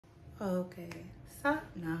Okay,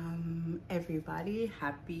 Satnam, everybody.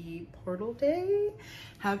 Happy Portal Day.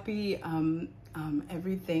 Happy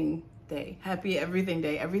everything day. Happy everything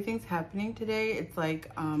day. Everything's happening today. It's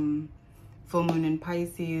like full moon in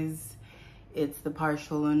Pisces. It's the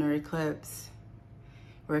partial lunar eclipse.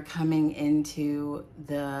 We're coming into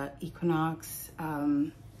the equinox. I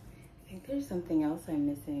think there's something else I'm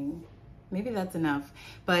missing. Maybe that's enough.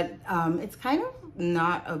 But it's kind of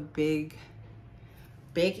not a big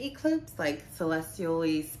eclipse, like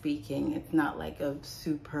celestially speaking. It's not like a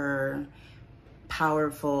super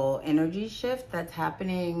powerful energy shift that's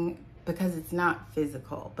happening because it's not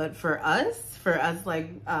physical. But for us like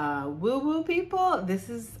woo-woo people, this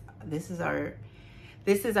is our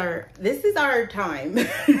time.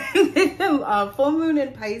 Full moon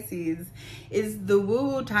in Pisces is the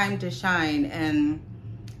woo-woo time to shine, and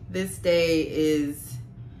this day is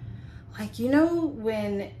like, you know,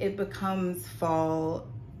 when it becomes fall,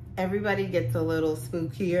 everybody gets a little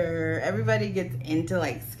spookier. Everybody gets into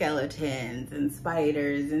like skeletons and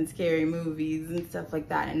spiders and scary movies and stuff like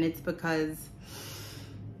that. And it's because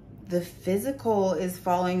the physical is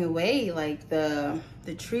falling away. Like the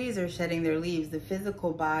trees are shedding their leaves. The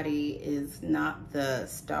physical body is not the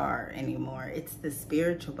star anymore. It's the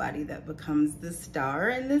spiritual body that becomes the star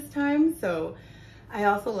in this time. So I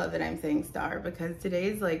also love that I'm saying star, because today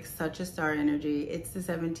is like such a star energy. It's the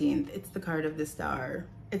 17th. It's the card of the star.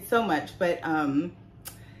 It's so much, but oh,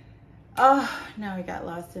 now I got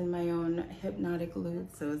lost in my own hypnotic loop.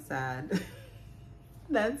 So sad.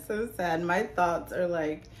 That's so sad. My thoughts are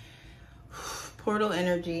like portal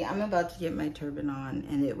energy. I'm about to get my turban on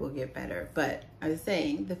and it will get better. But I was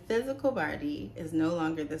saying the physical body is no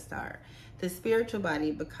longer the star. The spiritual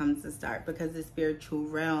body becomes the star, because the spiritual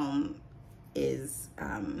realm is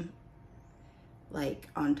like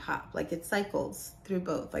on top. Like it cycles through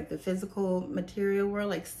both, like the physical material world.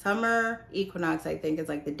 Like summer equinox, I think, is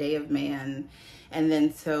like the day of man, and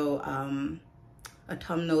then so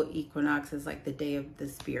autumnal equinox is like the day of the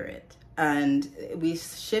spirit. And we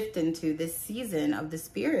shift into this season of the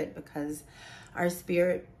spirit because our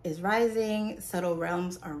spirit is rising, subtle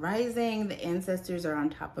realms are rising, the ancestors are on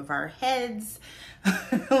top of our heads.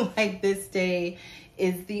 Like this day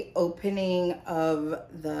is the opening of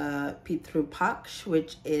the Pitru Paksh,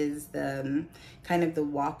 which is the kind of the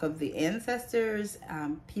walk of the ancestors.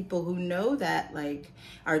 People who know that like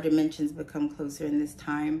our dimensions become closer in this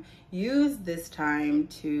time use this time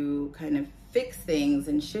to kind of fix things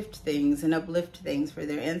and shift things and uplift things for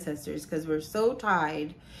their ancestors, because we're so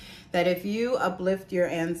tied that if you uplift your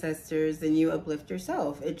ancestors, then you uplift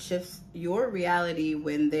yourself. It shifts your reality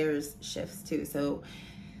when theirs shifts too. So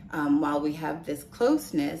while we have this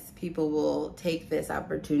closeness, people will take this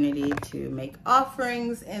opportunity to make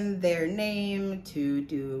offerings in their name, to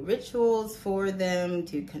do rituals for them,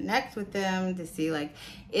 to connect with them, to see like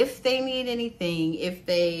if they need anything, if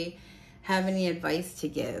they have any advice to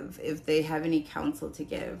give, if they have any counsel to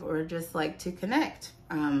give, or just like to connect.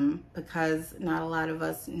 Because not a lot of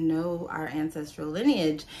us know our ancestral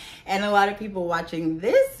lineage, and a lot of people watching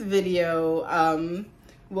this video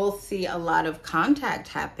we'll see a lot of contact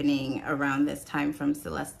happening around this time from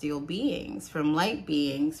celestial beings, from light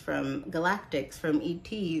beings, from galactics, from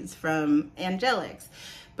ETs, from angelics,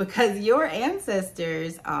 because your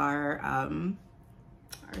ancestors are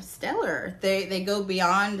stellar. They go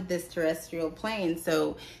beyond this terrestrial plane.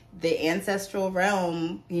 So the ancestral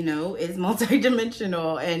realm, you know, is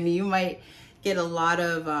multidimensional, and you might get a lot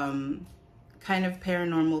of kind of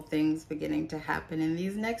paranormal things beginning to happen in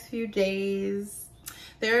these next few days.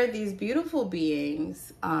 There are these beautiful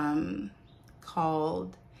beings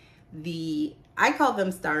called I call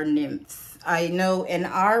them Star Nymphs. I know in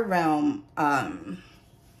our realm,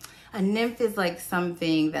 a nymph is like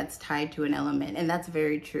something that's tied to an element, and that's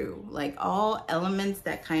very true. Like all elements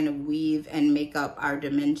that kind of weave and make up our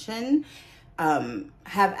dimension have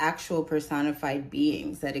actual personified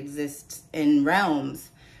beings that exist in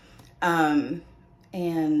realms.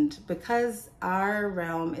 And because our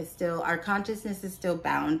realm is still, our consciousness is still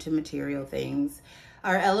bound to material things,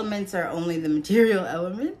 our elements are only the material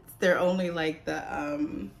elements. They're only like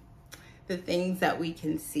the things that we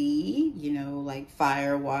can see, you know, like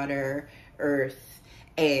fire, water, earth,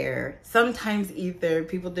 air, sometimes ether.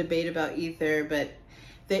 People debate about ether, but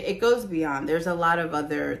it goes beyond. There's a lot of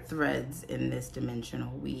other threads in this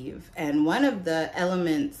dimensional weave. And one of the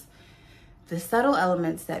elements, the subtle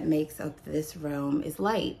elements that makes up this realm, is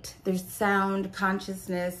light. There's sound,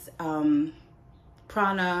 consciousness,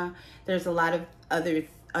 prana. There's a lot of other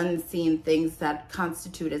unseen things that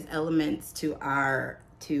constitute as elements to our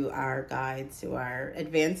to our guides, to our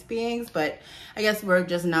advanced beings, but I guess we're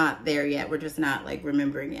just not there yet. We're just not like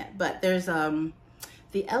remembering yet. But there's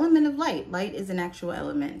the element of light. Light is an actual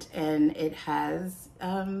element, and it has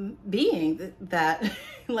being that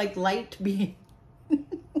like light being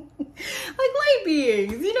like light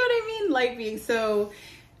beings, you know what I mean? Light beings. So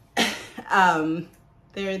there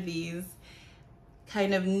are these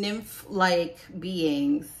kind of nymph-like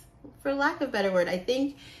beings, for lack of a better word. I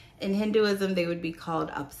think in Hinduism they would be called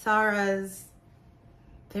apsaras.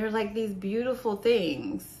 They're like these beautiful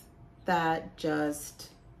things that just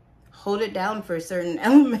hold it down for certain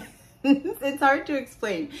elements. It's hard to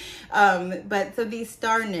explain. But so these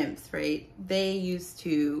star nymphs, right? They used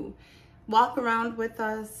to walk around with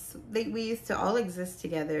us. We used to all exist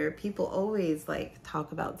together. People always like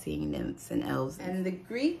talk about seeing nymphs and elves. And the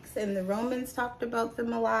Greeks and the Romans talked about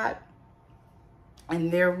them a lot.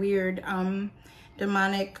 And their weird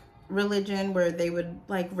demonic religion where they would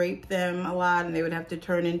like rape them a lot, and they would have to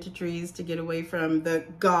turn into trees to get away from the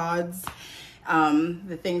gods.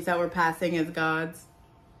 The things that were passing as gods.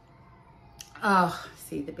 Oh,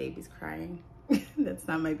 see, the baby's crying. That's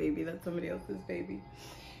not my baby, that's somebody else's baby.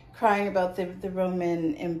 Crying about the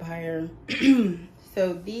Roman Empire.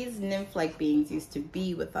 So these nymph-like beings used to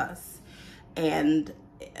be with us. And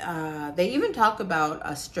they even talk about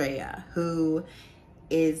Astrea, who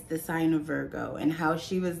is the sign of Virgo, and how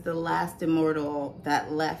she was the last immortal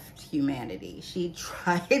that left humanity. She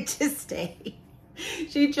tried to stay.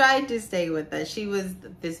 She tried to stay with us. She was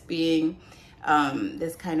this being,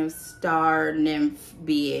 this kind of star nymph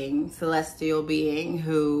being, celestial being,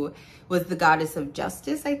 who was the goddess of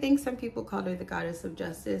justice. I think some people called her the goddess of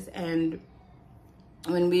justice. And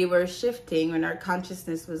when we were shifting, when our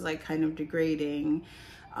consciousness was like kind of degrading,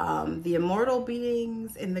 the immortal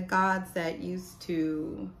beings and the gods that used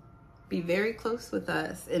to be very close with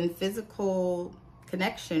us in physical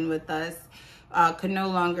connection with us could no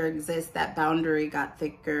longer exist. That boundary got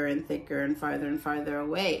thicker and thicker and farther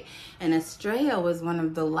away. And Astrea was one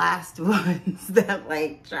of the last ones that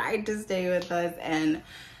like tried to stay with us. And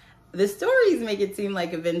the stories make it seem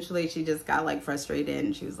like eventually she just got like frustrated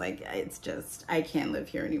and she was like, it's just, I can't live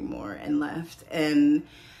here anymore, and left. And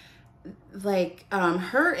like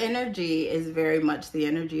her energy is very much the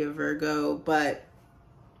energy of Virgo, but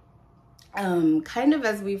kind of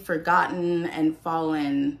as we've forgotten and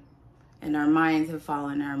fallen, and our minds have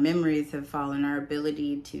fallen, our memories have fallen, our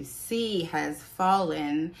ability to see has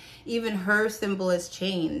fallen, even her symbol has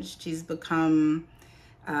changed. She's become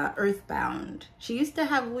earthbound. She used to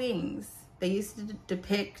have wings. They used to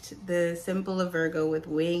depict the symbol of Virgo with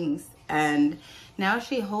wings, and now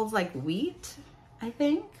she holds like wheat, I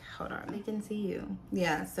think. Hold on, I can see you.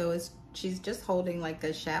 Yeah, so she's just holding like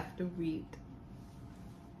a shaft of wheat.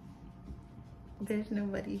 There's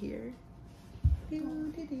nobody here.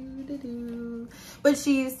 But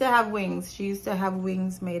she used to have wings. She used to have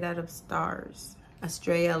wings made out of stars.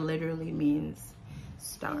 Astrea literally means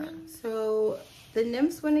star. So the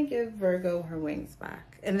nymphs want to give Virgo her wings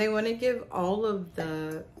back. And they want to give all of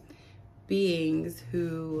the beings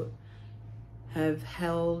who have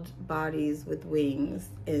held bodies with wings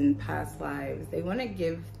in past lives, they want to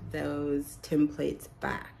give those templates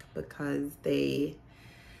back, because they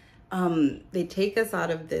take us out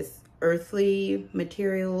of this earthly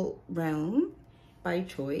material realm by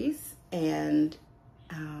choice, and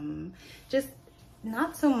just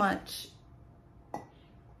not so much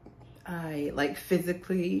like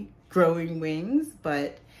physically growing wings,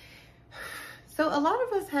 but so a lot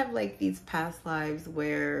of us have like these past lives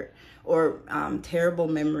where, or terrible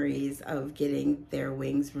memories of getting their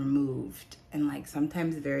wings removed in like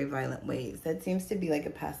sometimes very violent ways. That seems to be like a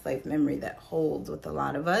past life memory that holds with a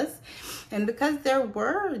lot of us. And because there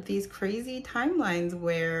were these crazy timelines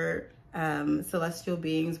where celestial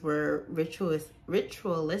beings were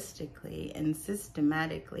ritualistically and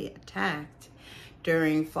systematically attacked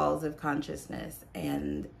during falls of consciousness,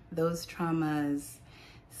 and those traumas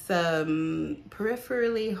some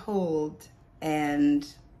peripherally hold,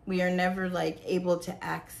 and we are never like able to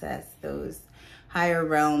access those higher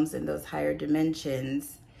realms and those higher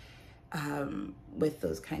dimensions with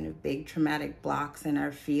those kind of big traumatic blocks in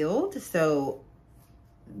our field. So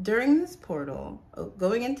during this portal,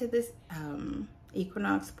 going into this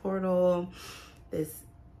equinox portal, this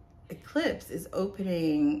eclipse is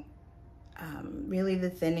opening really the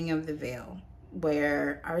thinning of the veil,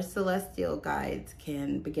 where our celestial guides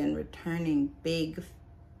can begin returning big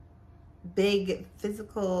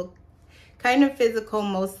physical,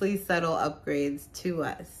 mostly subtle upgrades to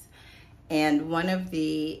us. And one of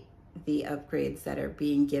the upgrades that are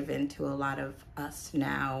being given to a lot of us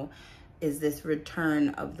now is this return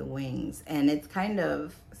of the wings. And it's kind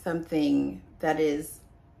of something that is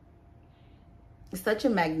such a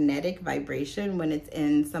magnetic vibration when it's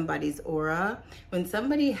in somebody's aura. When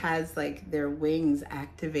somebody has like their wings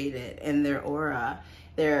activated in their aura,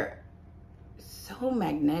 they're so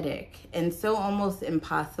magnetic and so almost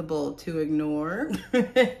impossible to ignore.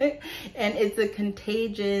 And it's a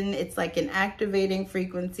contagion. It's like an activating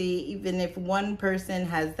frequency. Even if one person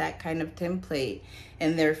has that kind of template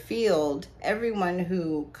in their field, everyone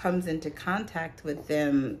who comes into contact with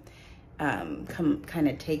them kind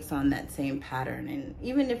of takes on that same pattern. And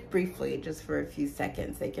even if briefly, just for a few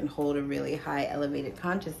seconds, they can hold a really high elevated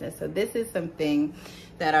consciousness. So this is something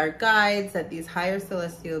that our guides, that these higher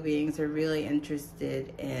celestial beings are really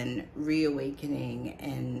interested in reawakening,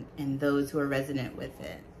 and those who are resonant with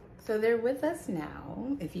it. So they're with us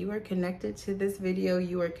now. If you are connected to this video,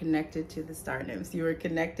 you are connected to the Star Nymphs. You are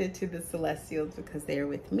connected to the Celestials, because they are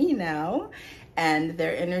with me now. And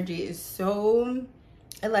their energy is so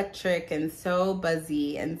electric and so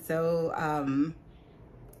buzzy and so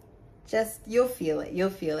just, you'll feel it.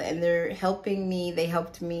 And they're helping me. They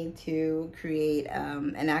helped me to create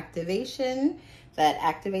an activation that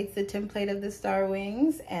activates the template of the star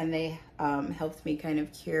wings, and they helped me kind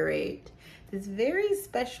of curate this very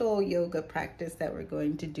special yoga practice that we're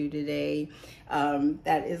going to do today,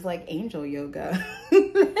 that is like angel yoga.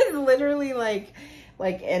 It's literally like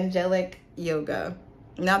angelic yoga.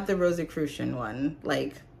 Not the Rosicrucian one,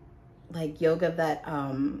 like yoga that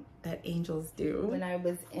that angels do. When I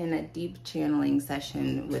was in a deep channeling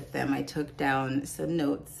session with them, I took down some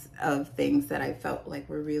notes of things that I felt like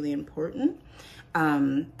were really important.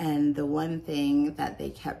 And the one thing that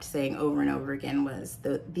they kept saying over and over again was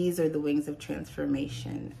these are the wings of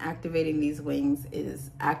transformation. Activating these wings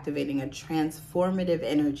is activating a transformative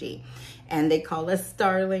energy. And they call us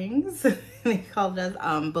starlings. They called us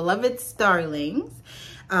beloved starlings.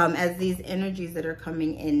 As these energies that are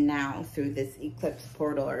coming in now through this eclipse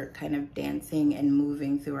portal are kind of dancing and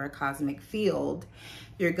moving through our cosmic field,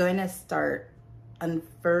 you're going to start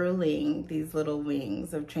unfurling these little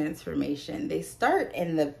wings of transformation. They start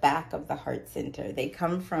in the back of the heart center. They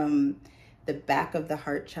come from the back of the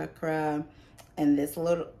heart chakra and this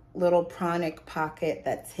little pranic pocket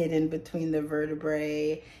that's hidden between the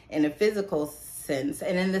vertebrae in a physical sense.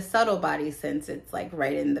 And in the subtle body sense, it's like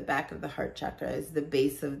right in the back of the heart chakra is the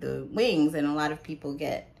base of the wings. And a lot of people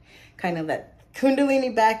get kind of that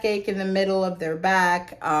Kundalini backache in the middle of their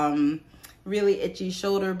back, really itchy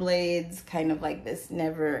shoulder blades, kind of like this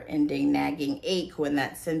never ending nagging ache when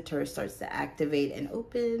that center starts to activate and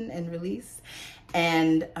open and release.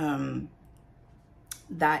 And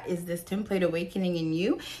that is this template awakening in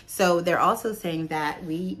you. So they're also saying that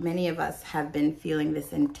many of us have been feeling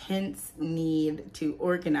this intense need to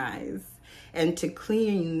organize and to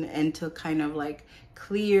clean and to kind of like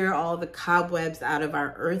clear all the cobwebs out of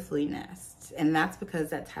our earthliness. And that's because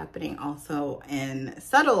that's happening also in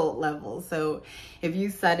subtle levels. So if you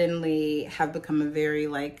suddenly have become a very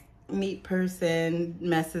like meat person,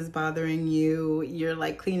 mess is bothering you, you're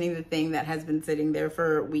like cleaning the thing that has been sitting there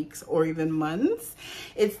for weeks or even months,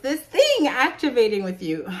 it's this thing activating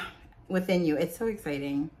within you. It's so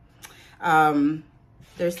exciting.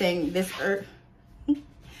 They're saying this earth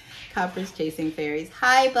Copper's chasing fairies.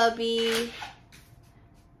 Hi, Bubby.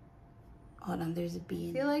 Hold on, there's a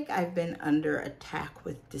bee. I feel like I've been under attack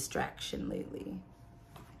with distraction lately.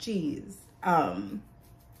 Jeez.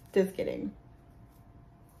 Just kidding.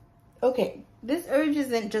 Okay, this urge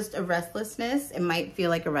isn't just a restlessness. It might feel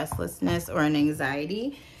like a restlessness or an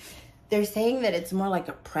anxiety. They're saying that it's more like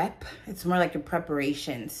a prep. It's more like a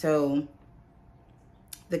preparation. So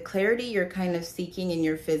the clarity you're kind of seeking in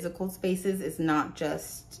your physical spaces is not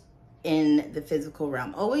just in the physical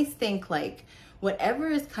realm. Always think like whatever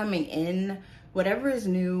is coming in, whatever is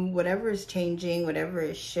new, whatever is changing, whatever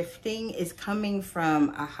is shifting is coming from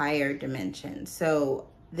a higher dimension. So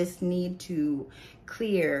this need to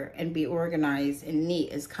clear and be organized and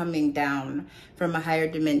neat is coming down from a higher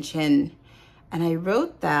dimension. And I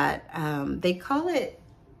wrote that they call it,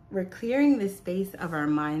 we're clearing the space of our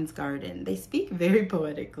mind's garden. They speak very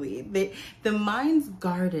poetically. The mind's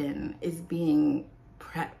garden is being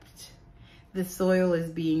prepped. The soil is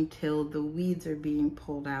being tilled. The weeds are being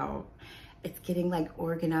pulled out. It's getting like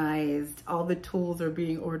organized. All the tools are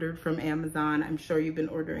being ordered from Amazon. I'm sure you've been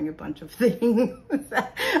ordering a bunch of things.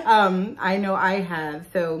 I know I have.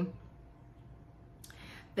 So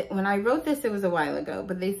when I wrote this, it was a while ago,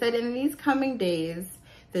 but they said in these coming days,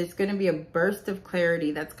 there's going to be a burst of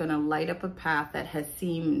clarity that's going to light up a path that has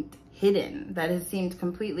seemed hidden, that has seemed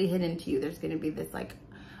completely hidden to you. There's going to be this like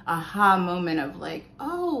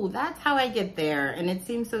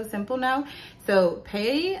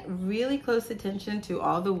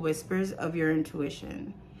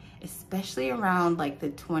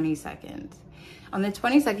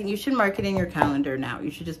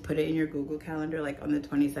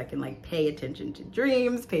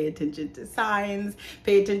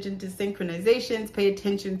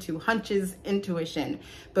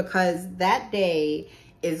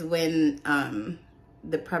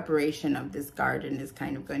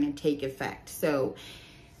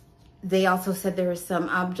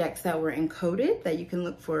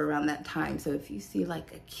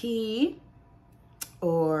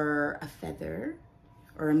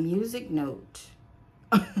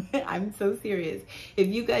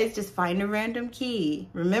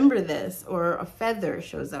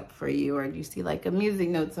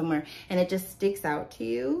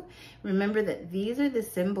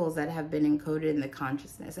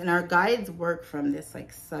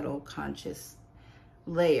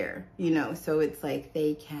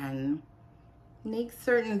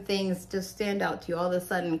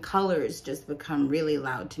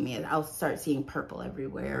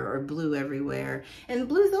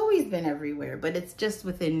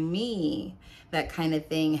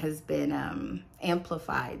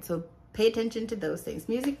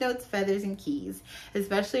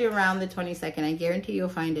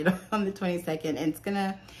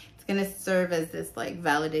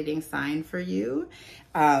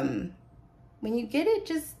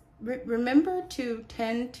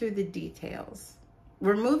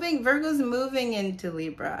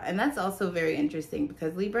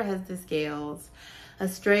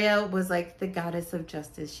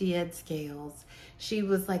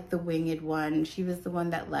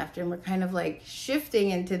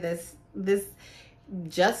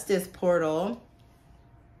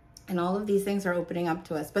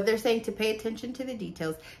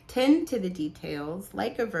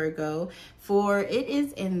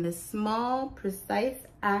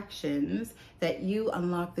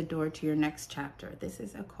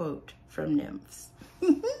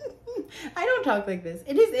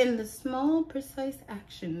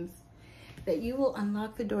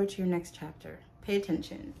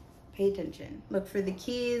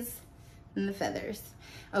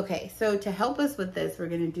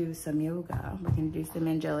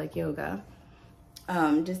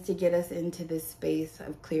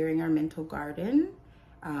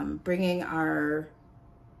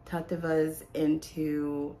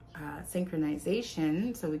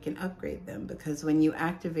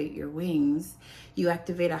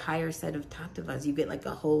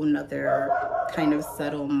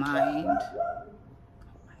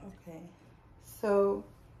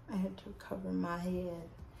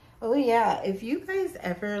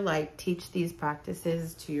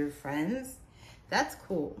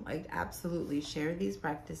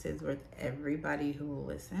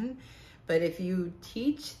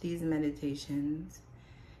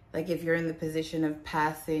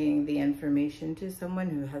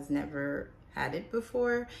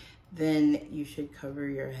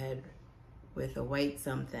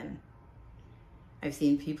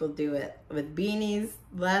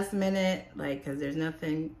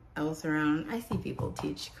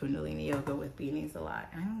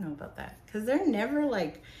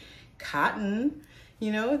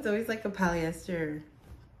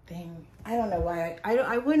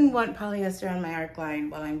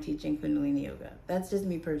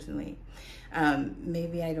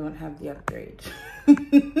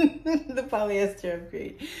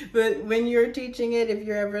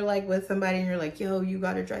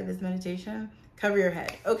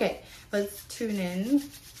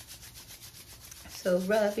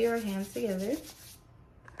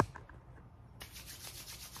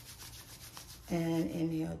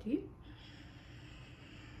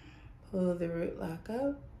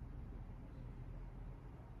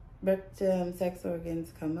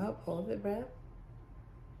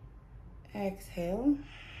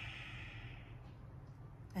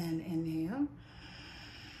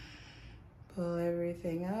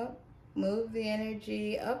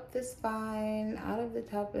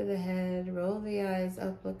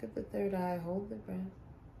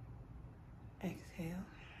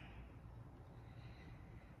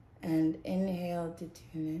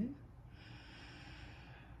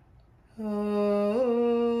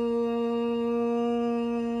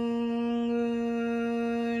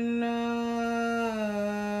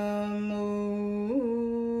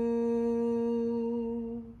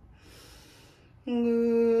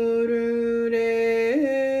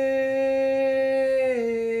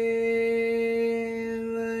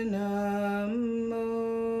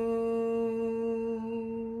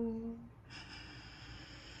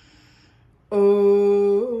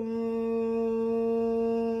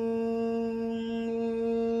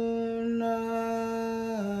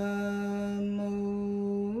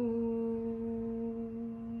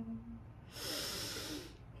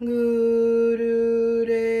Guru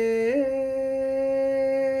Deva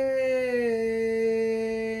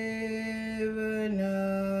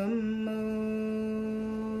Namo.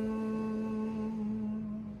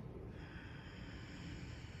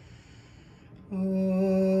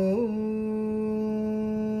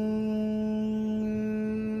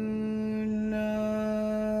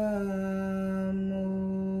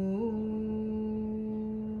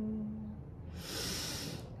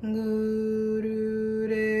 Guru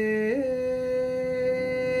Deva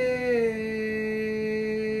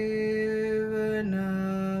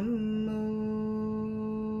Namo.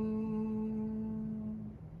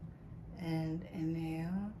 And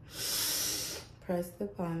inhale. Press the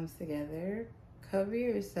palms together. Cover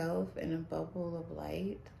yourself in a bubble of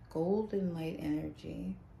light, golden light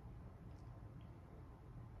energy,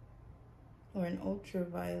 or an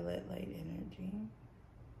ultraviolet light energy.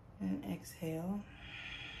 And exhale.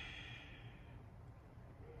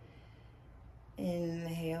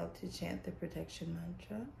 Inhale to chant the protection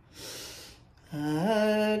mantra.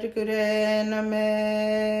 Adgure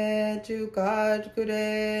Name, Jugadgure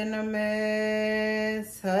Name,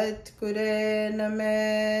 Satgure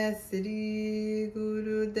Name, Sri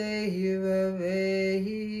Guru Deva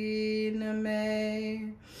Vehi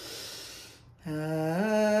Name. Adgure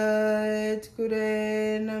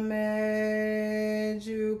Name,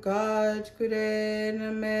 Jugadgure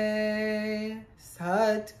Name,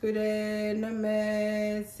 Satgure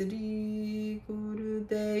Name, Sri Guru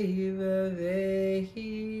Deva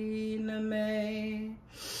Vehi Name.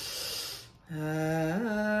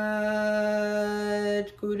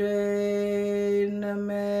 Adgure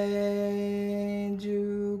Name,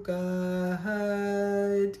 Jugadgure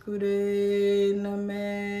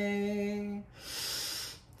Name,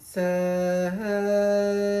 Satgure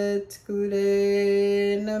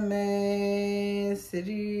Name,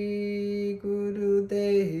 Sri Guru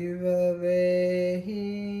Deva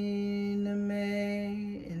Vehi Name.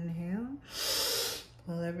 Inhale.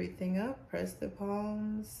 Pull everything up. Press the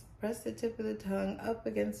palms. Press the tip of the tongue up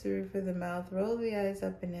against the roof of the mouth. Roll the eyes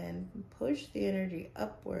up and in. Push the energy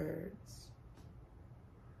upwards.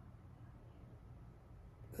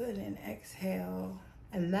 Good. And exhale.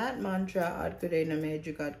 And that mantra, Adgure Name,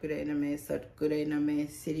 Jugadgure Name, Satgure Name,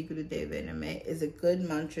 Sri Guru Deva Name, is a good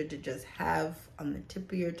mantra to just have on the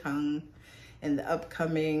tip of your tongue in the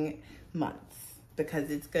upcoming months,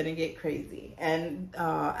 because it's going to get crazy. And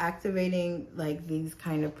activating like these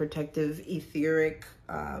kind of protective etheric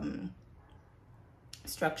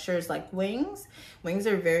structures like wings. Wings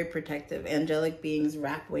are very protective. Angelic beings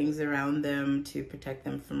wrap wings around them to protect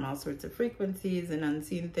them from all sorts of frequencies and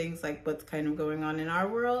unseen things like what's kind of going on in our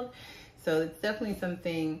world. So it's definitely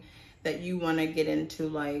something that you want to get into.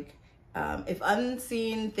 Like if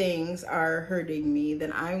unseen things are hurting me,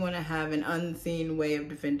 then I want to have an unseen way of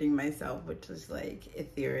defending myself, which is like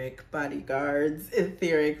etheric bodyguards,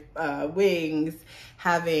 etheric wings,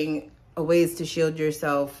 having ways to shield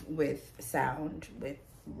yourself with sound, with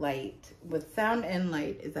light. With sound and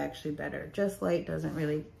light is actually better. Just light doesn't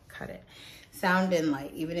really cut it. Sound and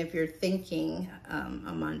light, even if you're thinking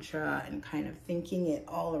a mantra and kind of thinking it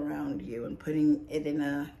all around you and putting it in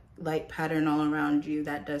a light pattern all around you,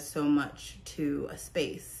 that does so much to a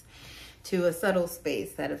space, to a subtle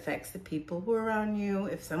space that affects the people who are around you.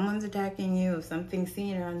 If someone's attacking you, if something's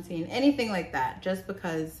seen or unseen, anything like that, just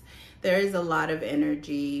because there is a lot of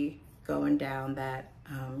energy going down that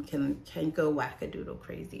can go wackadoodle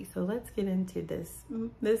crazy. So let's get into this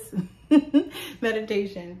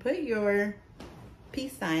meditation. Put your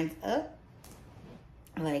peace signs up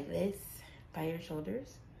like this by your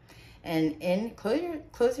shoulders, and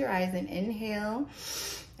close your eyes and inhale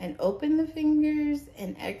and open the fingers,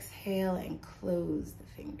 and exhale and close the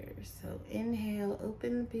fingers. So inhale,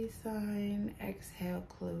 open the peace sign, exhale,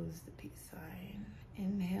 close the peace sign.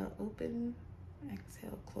 Inhale, open,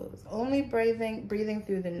 exhale, close. Only breathing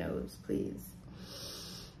through the nose, please.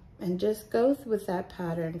 And just go with that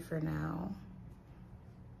pattern for now.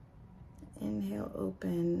 Inhale,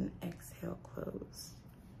 open, exhale, close.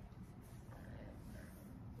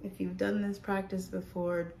 If you've done this practice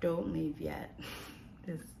before, don't leave yet.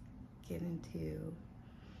 Just get into...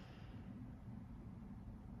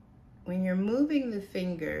 When you're moving the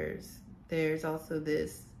fingers, there's also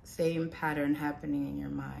this same pattern happening in your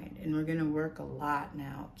mind. And we're gonna work a lot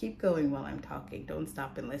now. Keep going while I'm talking. Don't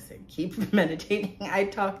stop and listen. Keep meditating. I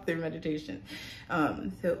talk through meditation.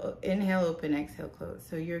 So inhale, open, exhale, close.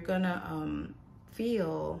 So you're gonna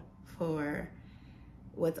feel for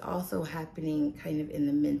what's also happening kind of in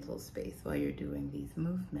the mental space while you're doing these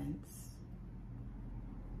movements.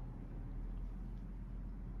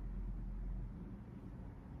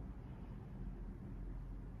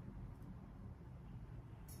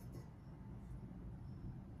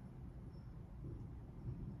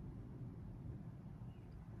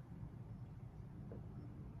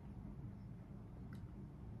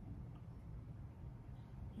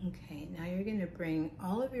 Okay, now you're going to bring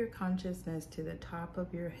all of your consciousness to the top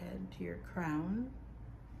of your head, to your crown.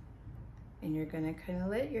 And you're going to kind of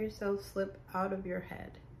let yourself slip out of your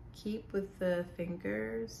head. Keep with the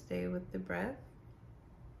fingers, stay with the breath.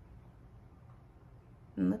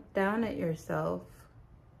 And look down at yourself.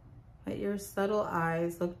 Let your subtle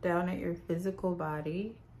eyes look down at your physical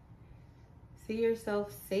body. See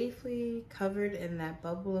yourself safely covered in that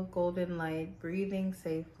bubble of golden light, breathing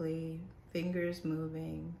safely, fingers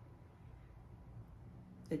moving,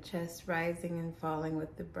 the chest rising and falling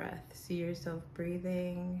with the breath. See yourself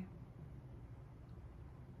breathing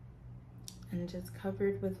and just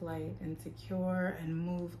covered with light and secure, and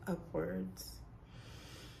move upwards.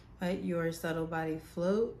 Let your subtle body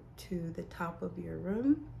float to the top of your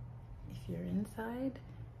room if you're inside.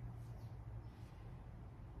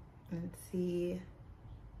 And see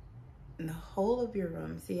the whole of your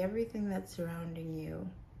room. See everything that's surrounding you.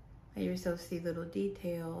 Let yourself see little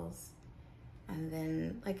details. And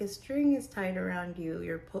then, like a string is tied around you,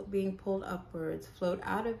 you're being pulled upwards. Float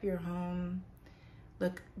out of your home.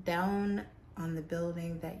 Look down on the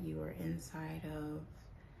building that you are inside of,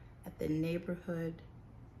 at the neighborhood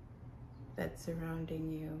that's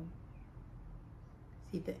surrounding you.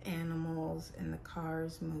 See the animals and the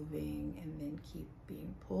cars moving, and then keep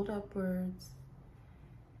being pulled upwards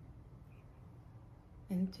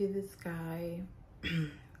into the sky,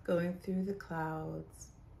 going through the clouds.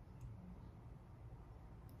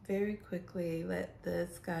 Very quickly, let the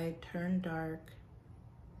sky turn dark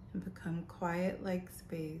and become quiet like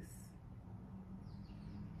space.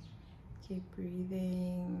 Keep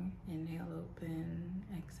breathing. Inhale, open.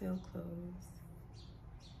 Exhale, close.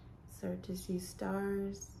 Start to see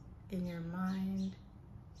stars in your mind.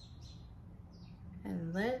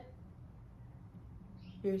 And let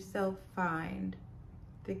yourself find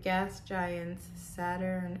the gas giants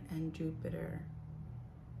Saturn and Jupiter.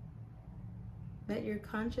 Let your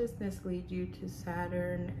consciousness lead you to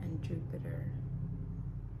Saturn and Jupiter.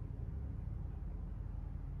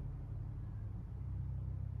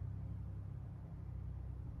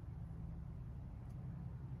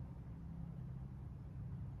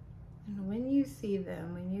 And when you see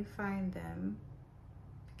them, when you find them,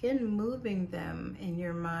 begin moving them in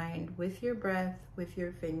your mind with your breath, with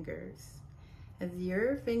your fingers. As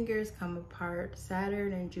your fingers come apart,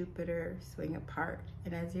 Saturn and Jupiter swing apart.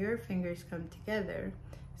 And as your fingers come together,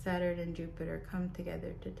 Saturn and Jupiter come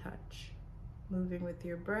together to touch. Moving with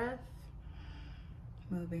your breath,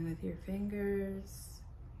 moving with your fingers.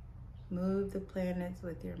 Move the planets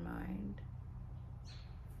with your mind.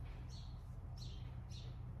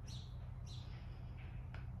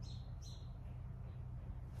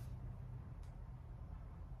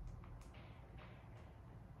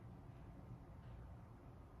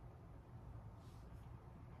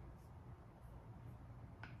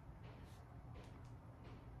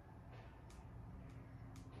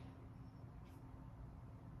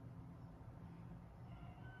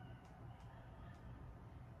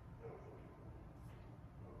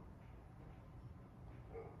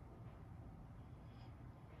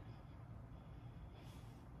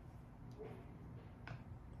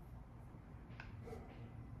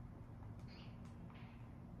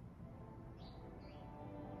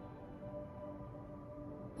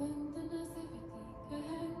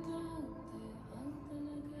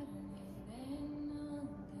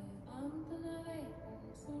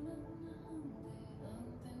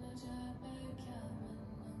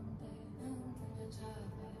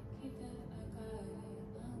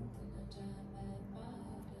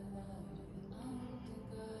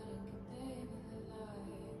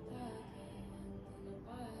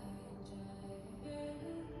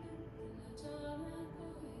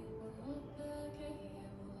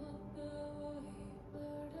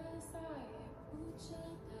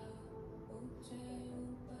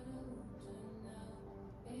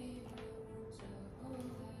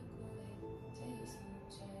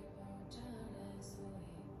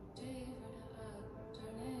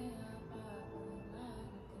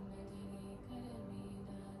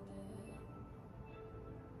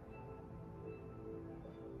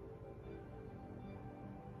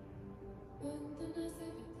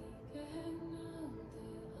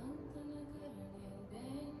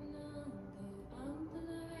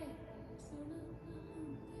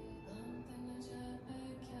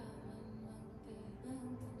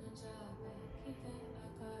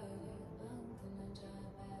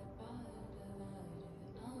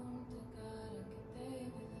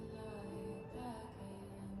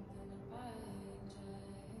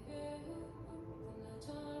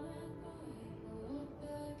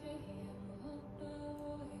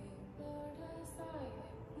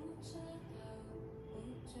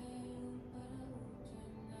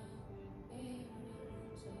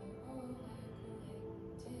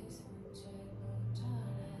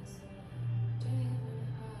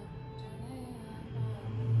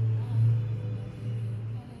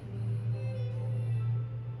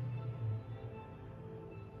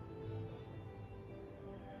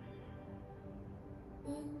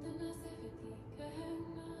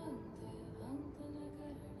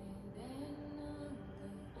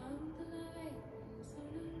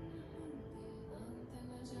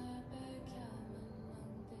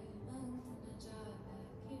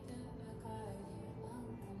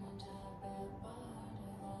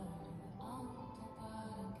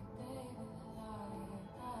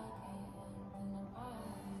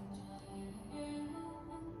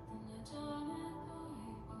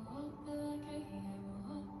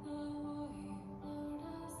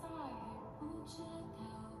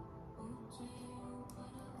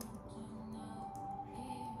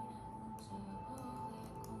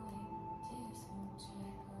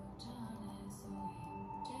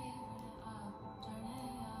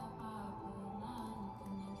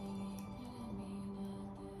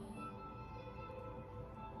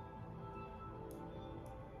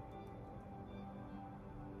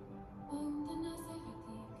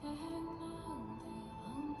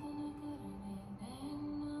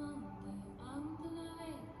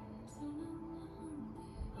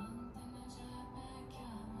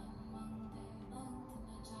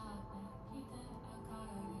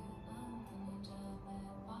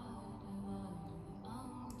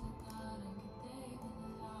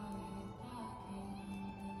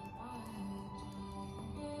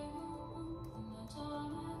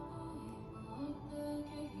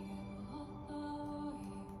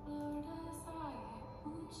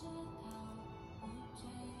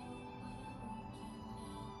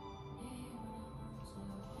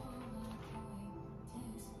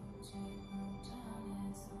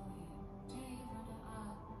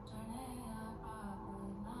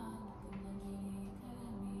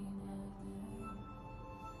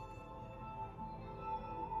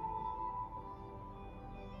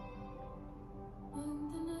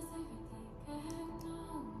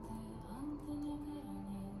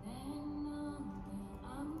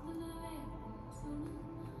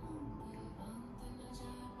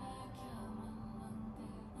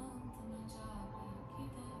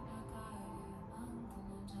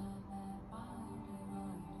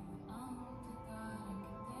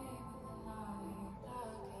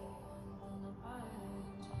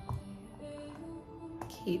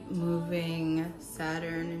 Keep moving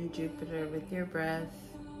Saturn and Jupiter with your breath.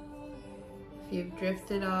 If you've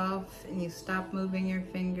drifted off and you stop moving your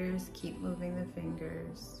fingers, keep moving the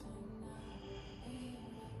fingers.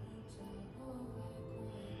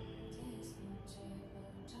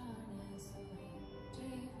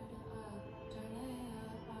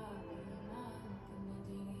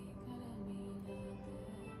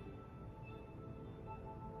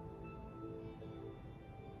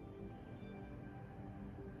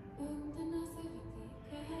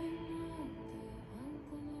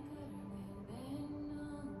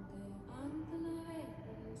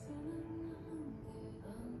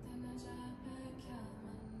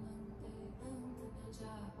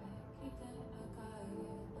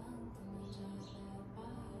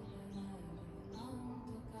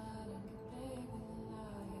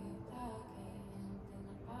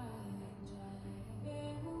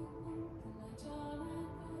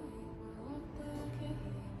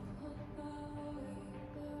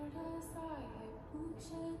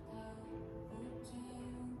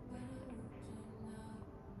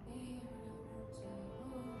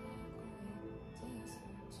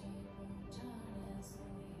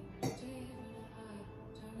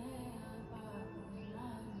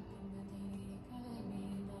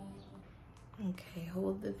 Okay,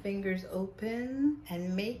 hold the fingers open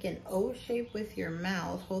and make an O shape with your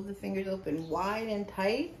mouth. Hold the fingers open wide and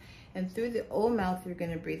tight, and through the O mouth, you're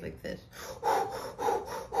gonna breathe like this.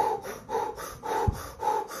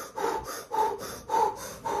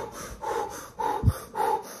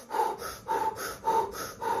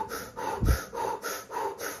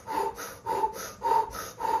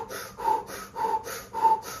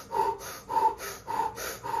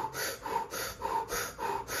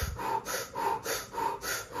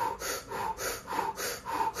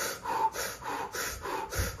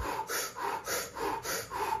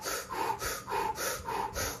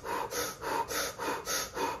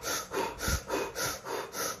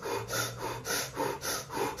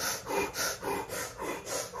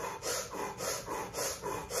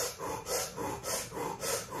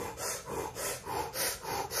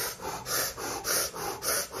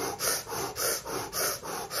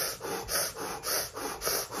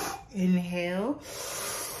 Inhale,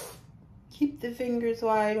 keep the fingers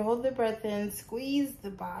wide, hold the breath in, squeeze the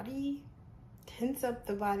body, tense up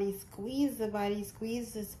the body, squeeze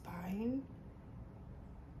the spine.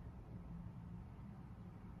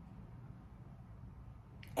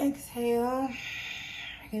 Exhale,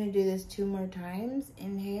 We're gonna do this 2 more times.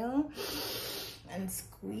 Inhale and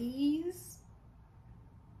squeeze.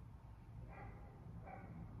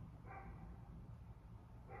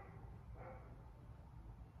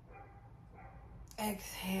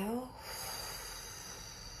 Exhale.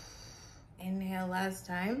 Inhale last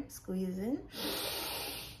time. Squeeze in.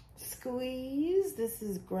 Squeeze. This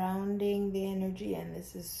is grounding the energy and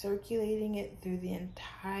this is circulating it through the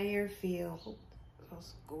entire field. So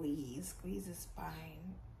squeeze. Squeeze the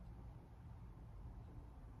spine.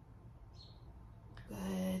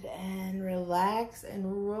 Good. And relax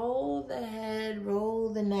and roll the head, roll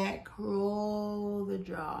the neck, roll the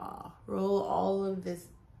jaw. Roll all of this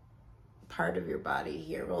part of your body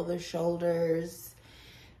here. Roll the shoulders.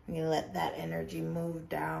 I'm going to let that energy move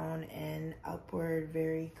down and upward,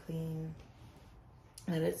 very clean.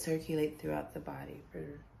 Let it circulate throughout the body.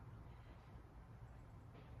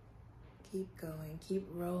 Keep going. Keep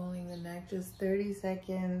rolling the neck. Just 30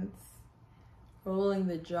 seconds. Rolling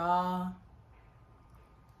the jaw.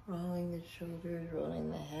 Rolling the shoulders. Rolling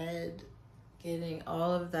the head. Getting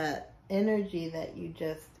all of that energy that you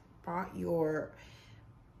just brought your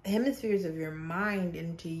hemispheres of your mind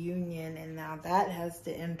into union, and now that has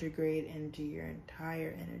to integrate into your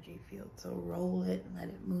entire energy field. So roll it and let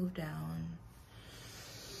it move down.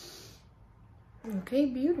 Okay,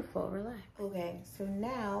 beautiful. Relax. Okay, so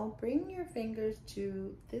now bring your fingers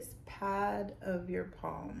to this pad of your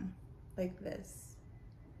palm, like this.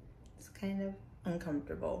 It's kind of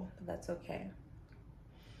uncomfortable, but that's okay.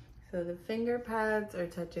 So the finger pads are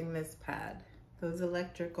touching this pad. Those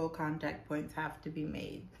electrical contact points have to be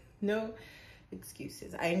made. No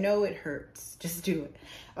excuses. I know it hurts. Just do it.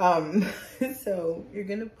 So you're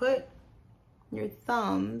going to put your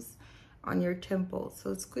thumbs on your temples.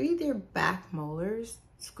 So squeeze your back molars.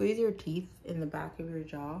 Squeeze your teeth in the back of your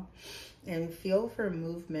jaw. And feel for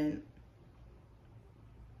movement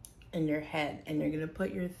in your head. And you're going to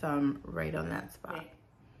put your thumb right on that spot. Okay.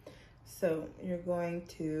 So you're going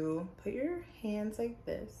to put your hands like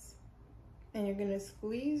this. And you're going to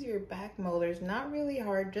squeeze your back molars, not really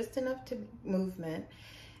hard, just enough to movement.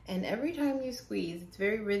 And every time you squeeze, it's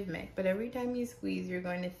very rhythmic, but every time you squeeze, you're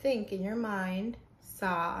going to think in your mind,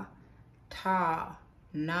 sa, ta,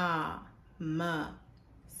 na, ma,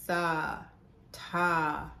 sa,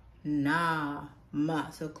 ta, na, ma.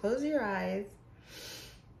 So close your eyes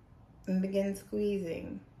and begin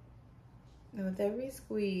squeezing. And with every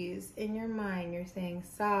squeeze in your mind, you're saying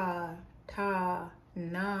sa, ta,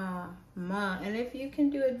 na, ma. And if you can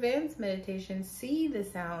do advanced meditation, see the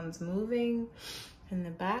sounds moving in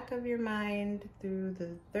the back of your mind through the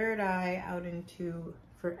third eye out into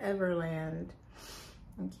forever land.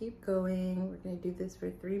 And keep going. We're going to do this for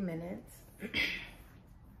 3 minutes.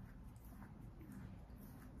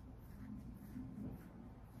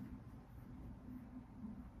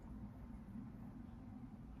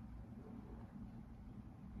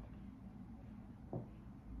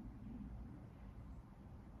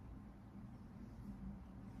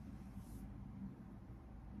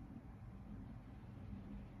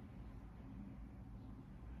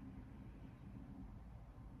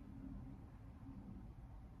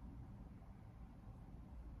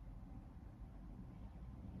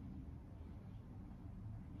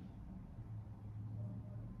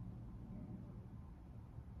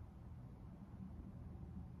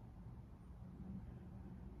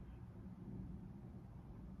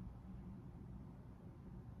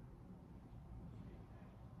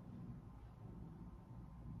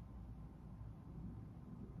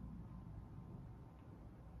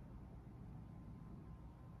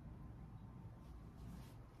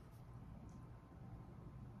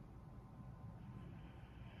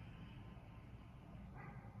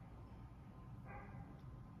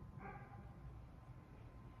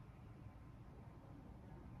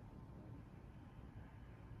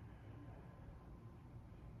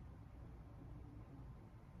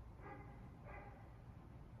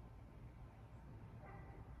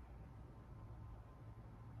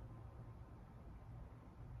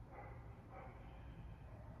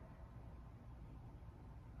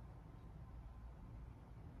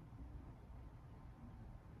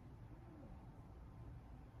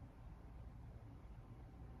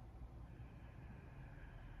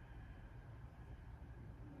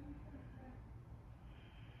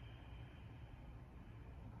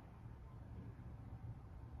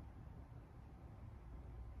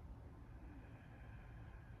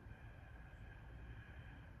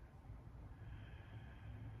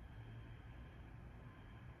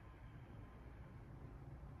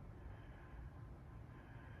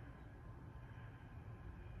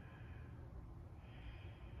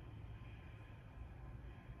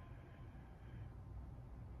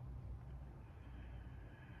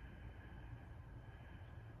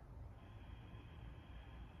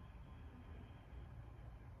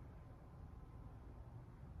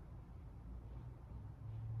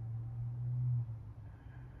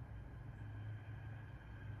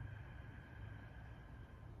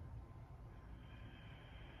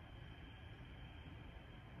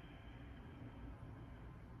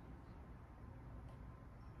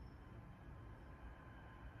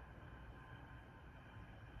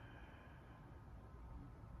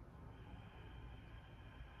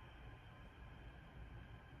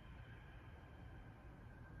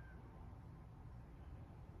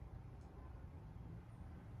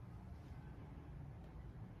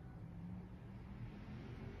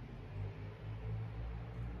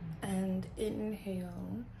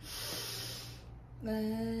 inhale.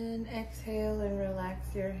 Then exhale and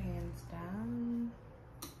relax your hands down.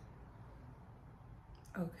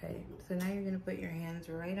 Okay, so now you're gonna put your hands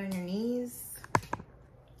right on your knees.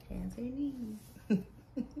 Hands on your knees.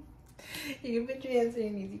 You can put your hands on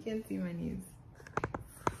your knees. You can't see my knees.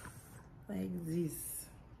 Like this.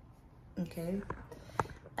 Okay.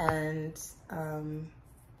 And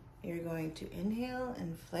you're going to inhale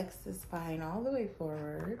and flex the spine all the way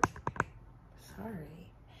forward. Sorry.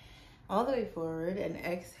 All the way forward, and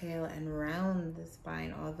exhale and round the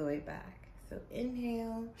spine all the way back. So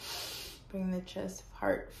inhale, bring the chest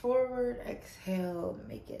heart forward. Exhale,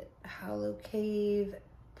 make it a hollow cave.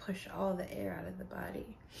 Push all the air out of the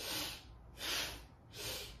body.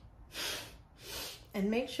 And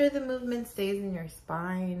make sure the movement stays in your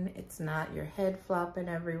spine. It's not your head flopping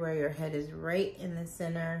everywhere. Your head is right in the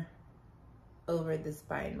center over the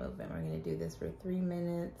spine movement. We're gonna do this for 3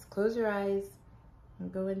 minutes. Close your eyes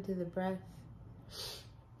and go into the breath.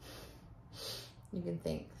 You can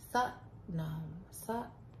think Sat Nam, Sat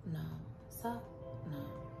Nam, Sat Nam,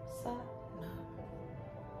 Sat Nam.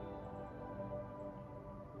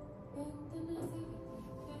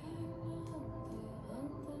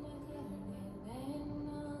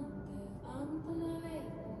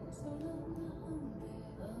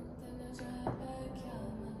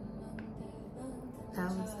 That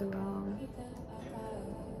was the wrong.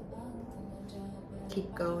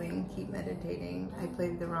 Keep going, keep meditating. I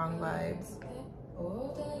played the wrong vibes.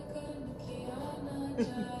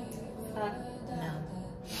 No.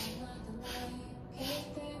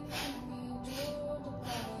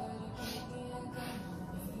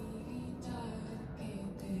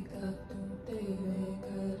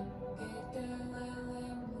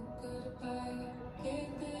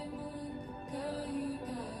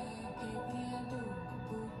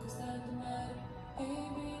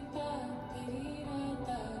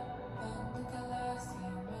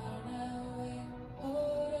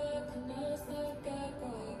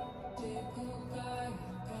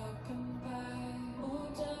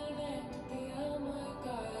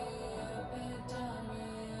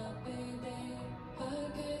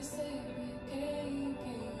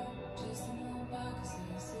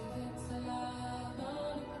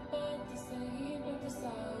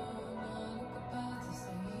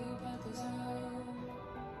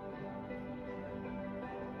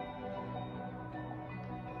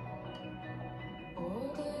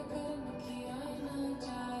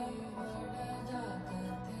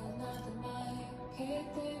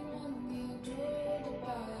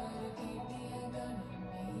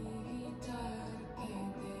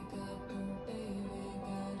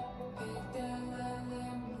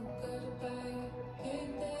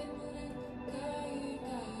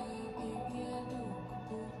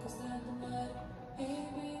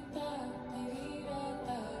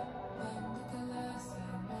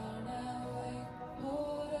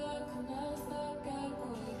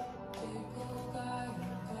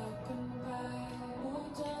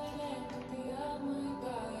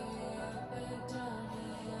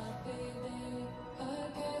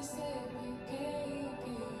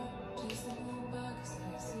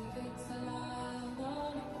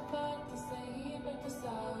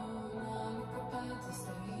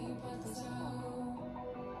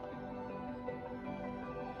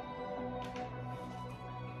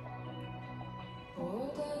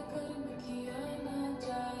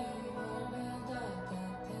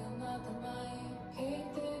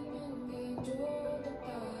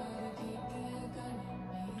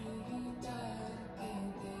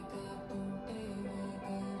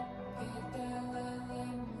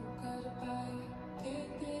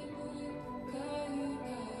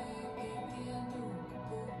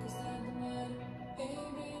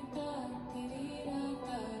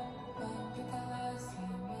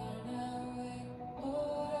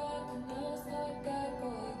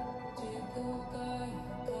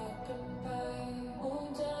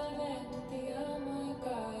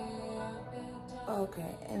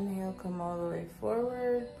 Okay, inhale, come all the way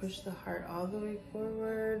forward. Push the heart all the way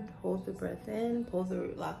forward. Hold the breath in. Pull the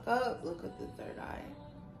root lock up. Look at the third eye.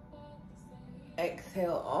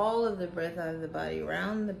 Exhale all of the breath out of the body.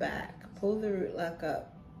 Round the back. Pull the root lock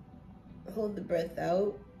up. Hold the breath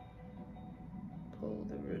out. Pull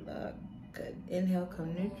the root lock. Good. Inhale,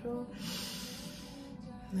 come neutral.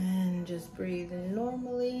 And just breathe in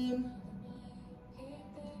normally.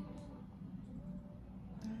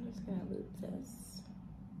 I'm just gonna loop this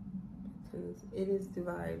because it is the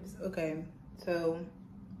vibes. Okay, so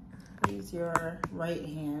use your right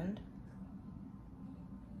hand,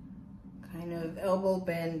 kind of elbow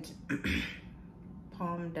bent,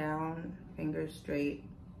 palm down, fingers straight.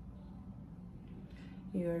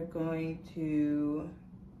 You're going to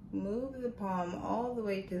move the palm all the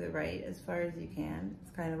way to the right as far as you can.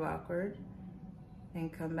 It's kind of awkward.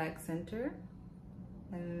 And come back center.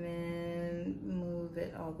 And then move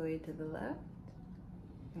it all the way to the left.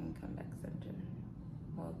 And come back center.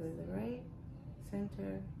 All the way to the right,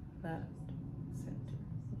 center, left, center.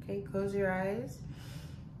 Okay, close your eyes.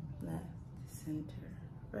 Left, center,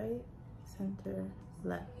 right, center,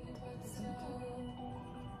 left, center.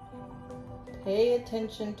 Pay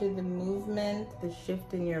attention to the movement, the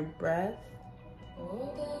shift in your breath.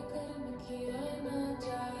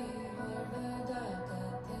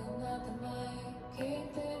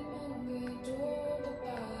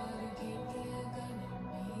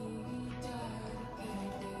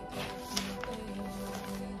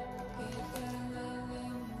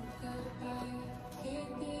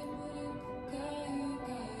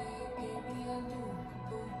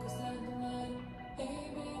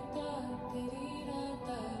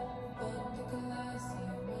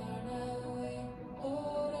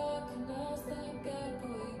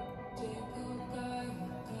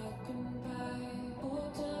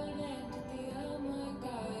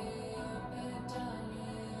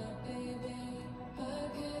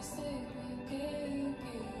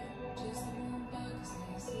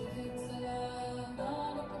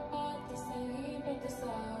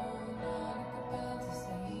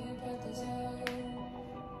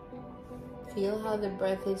 Feel how the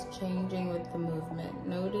breath is changing with the movement.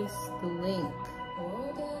 Notice the link.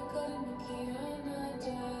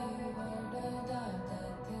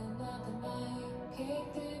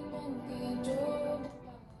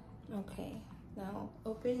 Okay, now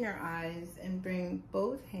open your eyes and bring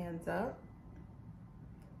both hands up,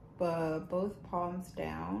 both palms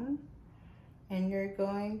down, and you're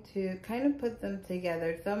going to kind of put them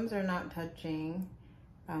together. Thumbs are not touching.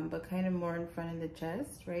 But kind of more in front of the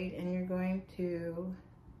chest, right? And you're going to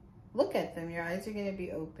look at them. Your eyes are going to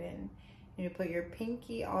be open. And you put your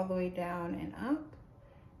pinky all the way down and up,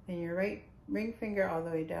 and your right ring finger all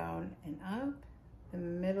the way down and up, the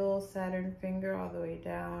middle Saturn finger all the way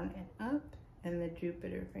down and up, and the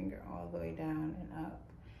Jupiter finger all the way down and up.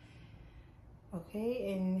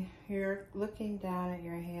 Okay, and you're looking down at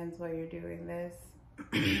your hands while you're doing this.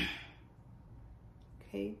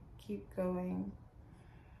 Okay, keep going.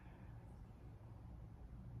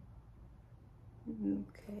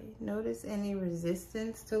 Okay, notice any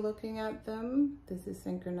resistance to looking at them. This is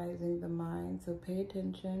synchronizing the mind, so pay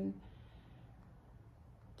attention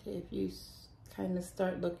to if you kind of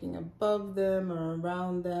start looking above them or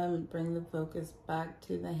around them, and bring the focus back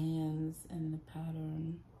to the hands and the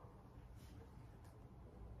pattern.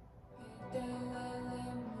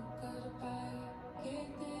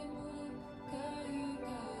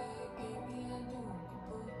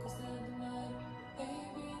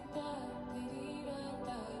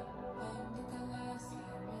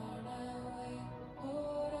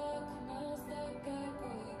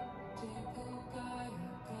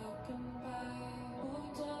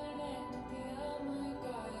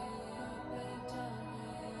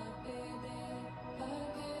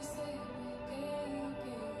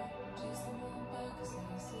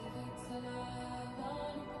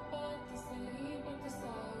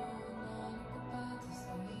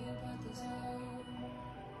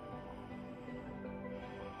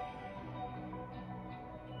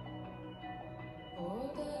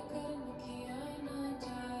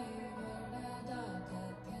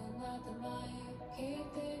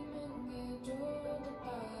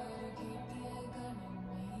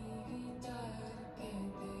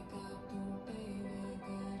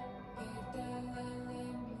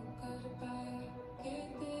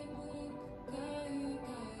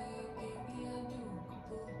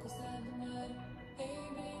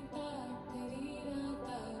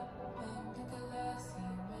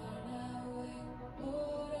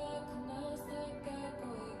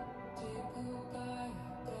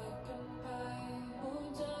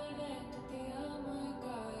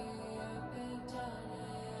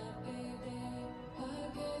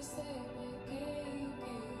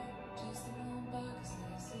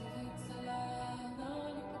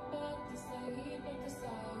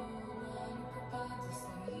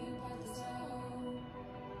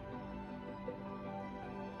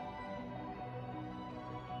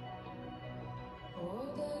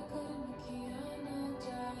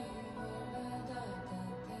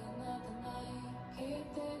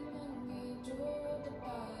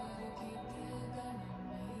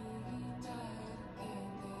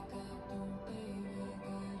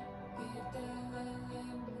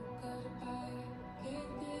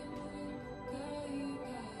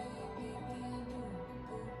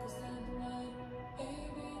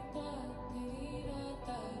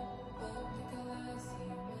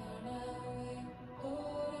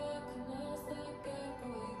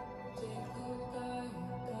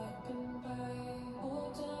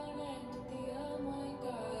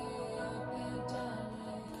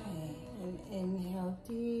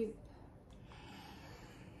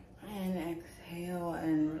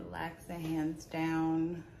 the hands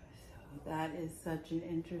down. So that is such an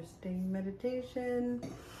interesting meditation.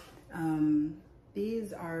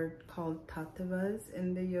 These are called tattvas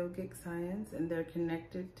in the yogic science, and they're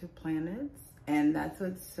connected to planets. And that's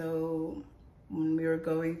what's so, when we were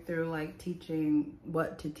going through like teaching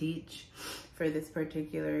what to teach for this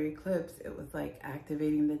particular eclipse, it was like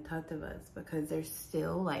activating the tattvas, because they're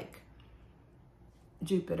still like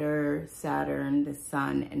Jupiter, Saturn, the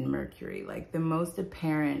Sun, and Mercury, like the most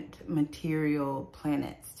apparent material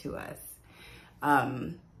planets to us.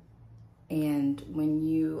 And when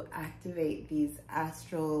you activate these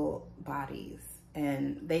astral bodies,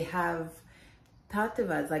 and they have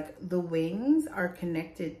tattvas, like the wings are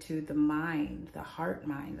connected to the mind, the heart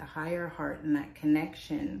mind, the higher heart, and that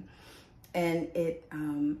connection. And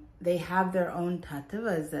they have their own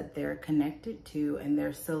tattvas that they're connected to, and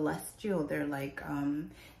they're celestial. They're like,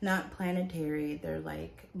 not planetary, they're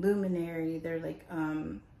like luminary. They're like,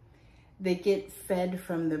 they get fed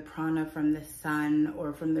from the prana from the sun,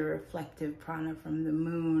 or from the reflective prana from the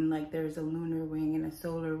moon. Like there's a lunar wing and a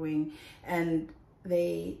solar wing, and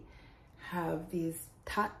they have these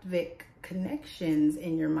tattvic connections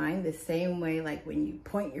in your mind, the same way like when you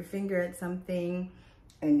point your finger at something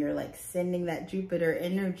and you're like sending that Jupiter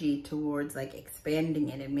energy towards like expanding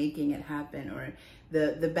it and making it happen, or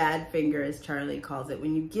the bad finger, as Charlie calls it.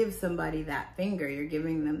 When you give somebody that finger, you're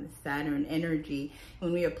giving them the Saturn energy.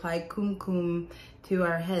 When we apply kumkum to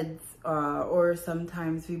our heads, or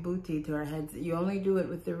sometimes vibhuti to our heads, you only do it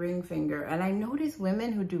with the ring finger. And I notice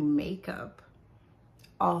women who do makeup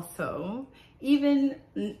also, even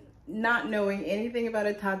not knowing anything about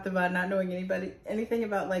a tattva, not knowing anything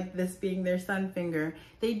about like this being their sun finger,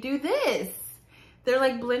 they do this. They're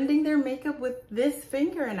like blending their makeup with this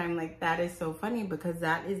finger. And I'm like, that is so funny, because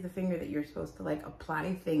that is the finger that you're supposed to like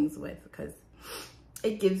apply things with, because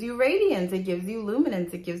it gives you radiance, it gives you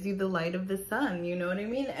luminance, it gives you the light of the sun, you know what I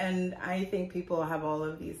mean? And I think people have all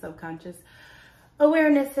of these subconscious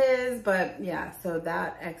awarenesses. But yeah, so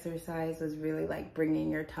that exercise was really like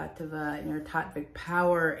bringing your tattva and your tattvic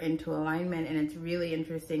power into alignment. And it's really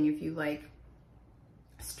interesting if you like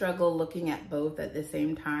struggle looking at both at the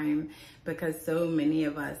same time, because so many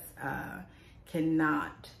of us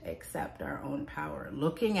cannot accept our own power.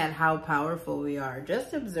 Looking at how powerful we are,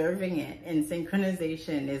 just observing it in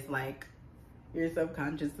synchronization is like, your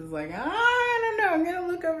subconscious is like, I don't know, I'm gonna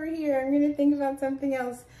look over here, I'm gonna think about something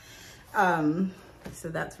else. So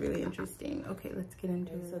that's really interesting. Okay, let's get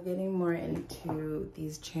into it. So getting more into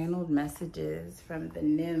these channeled messages from the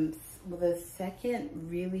nymphs. Well, the second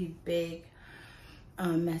really big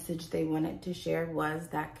message they wanted to share was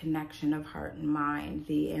that connection of heart and mind.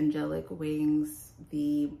 The angelic wings,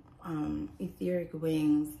 the etheric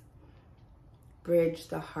wings bridge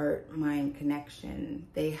the heart-mind connection.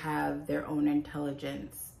 They have their own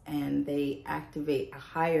intelligence, and they activate a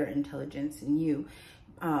higher intelligence in you.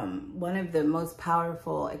 One of the most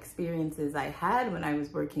powerful experiences I had when I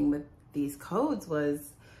was working with these codes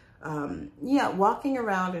was, walking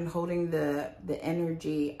around and holding the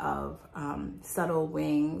energy of subtle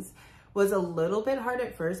wings was a little bit hard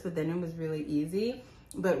at first, but then it was really easy.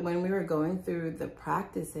 But when we were going through the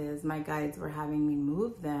practices, my guides were having me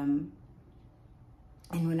move them.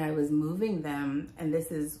 And when I was moving them, and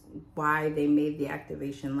this is why they made the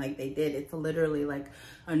activation like they did, it's literally like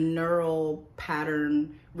a neural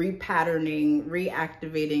pattern, repatterning,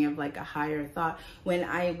 reactivating of like a higher thought. When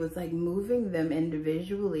I was like moving them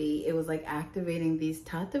individually, it was like activating these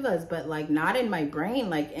tattvas, but like not in my brain,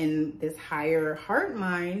 like in this higher heart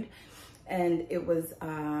mind. And it was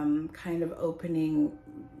kind of opening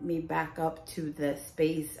me back up to the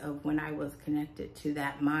space of when I was connected to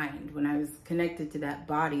that mind, when I was connected to that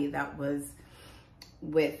body that was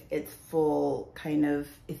with its full kind of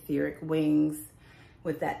etheric wings,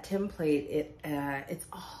 with that template. It's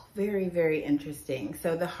all very, very interesting.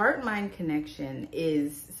 So the heart-mind connection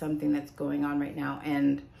is something that's going on right now.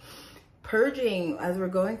 And purging, as we're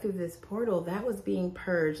going through this portal, that was being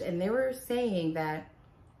purged. And they were saying that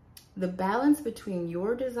the balance between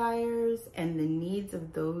your desires and the needs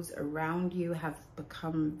of those around you have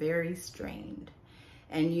become very strained.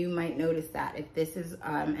 And you might notice that if this is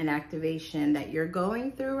an activation that you're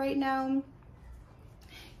going through right now,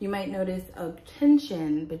 you might notice a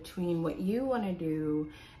tension between what you want to do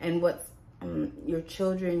and what your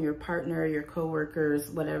children, your partner, your coworkers,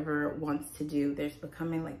 whatever wants to do. There's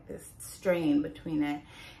becoming like this strain between it,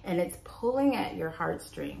 and it's pulling at your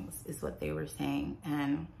heartstrings is what they were saying,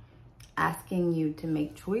 and asking you to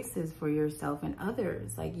make choices for yourself and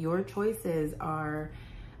others. Like your choices are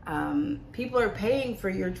People are paying for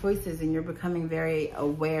your choices and you're becoming very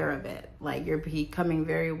aware of it. Like you're becoming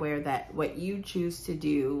very aware that what you choose to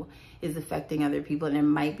do is affecting other people, and it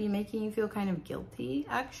might be making you feel kind of guilty,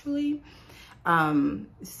 actually.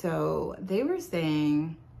 So they were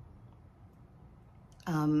saying,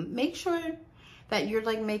 make sure that you're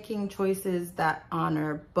like making choices that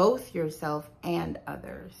honor both yourself and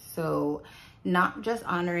others. So not just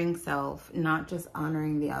honoring self, not just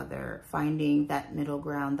honoring the other, finding that middle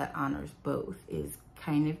ground that honors both is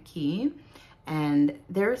kind of key. And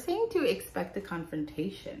they're saying to expect a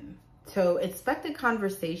confrontation. So expect a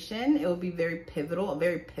conversation. It will be very pivotal, a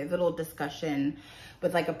very pivotal discussion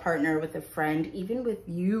with like a partner, with a friend, even with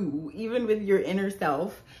you, even with your inner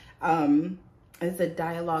self. It's a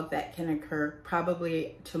dialogue that can occur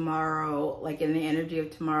probably tomorrow, like in the energy of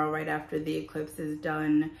tomorrow, right after the eclipse is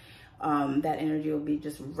done. That energy will be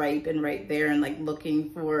just ripe and right there and like looking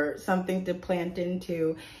for something to plant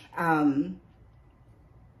into.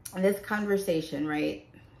 This conversation, right,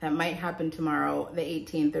 that might happen tomorrow, the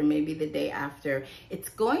 18th, or maybe the day after, it's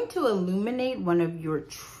going to illuminate one of your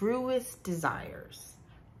truest desires.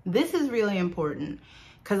 This is really important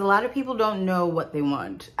because a lot of people don't know what they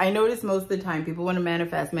want. I notice most of the time people want to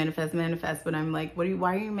manifest, but I'm like,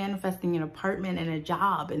 why are you manifesting an apartment and a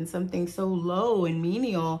job and something so low and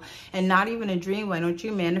menial and not even a dream? Why don't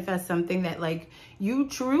you manifest something that like you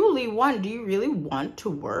truly want? Do you really want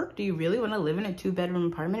to work? Do you really want to live in a 2-bedroom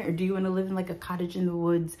apartment, or do you want to live in like a cottage in the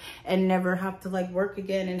woods and never have to like work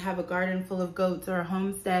again and have a garden full of goats, or a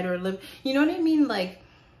homestead, or live, you know what I mean? Like,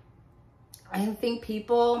 I think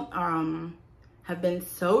people, have been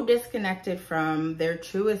so disconnected from their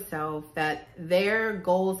truest self that their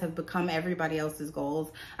goals have become everybody else's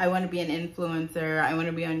goals. I want to be an influencer. I want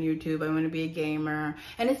to be on YouTube. I want to be a gamer.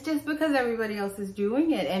 And it's just because everybody else is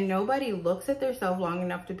doing it, and nobody looks at themselves long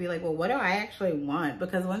enough to be like, well, what do I actually want?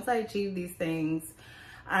 Because once I achieve these things,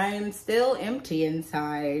 I'm still empty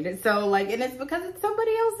inside. So like, and it's because it's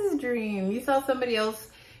somebody else's dream. You saw somebody else,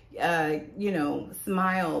 you know,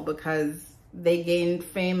 smile because they gained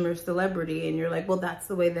fame or celebrity, and you're like, well, that's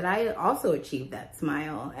the way that I also achieved that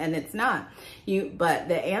smile. And it's not you, but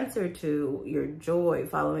the answer to your joy,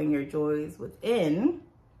 following your joys within,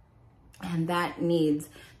 and that needs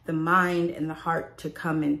the mind and the heart to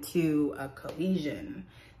come into a cohesion.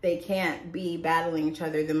 They can't be battling each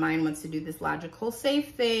other. The mind wants to do this logical, safe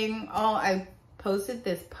thing. Oh, I posted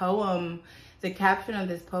this poem, the caption of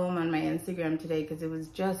this poem on my Instagram today, because it was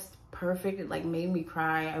just perfect. It like made me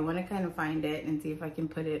cry. I want to kind of find it and see if I can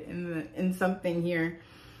put it in something here,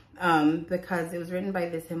 because it was written by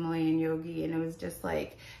this Himalayan yogi, and it was just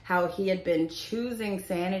like how he had been choosing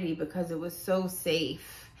sanity because it was so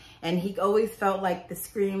safe. And he always felt like the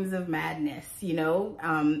screams of madness, you know,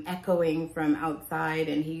 echoing from outside,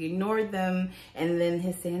 and he ignored them. And then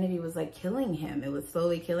his sanity was like killing him. It was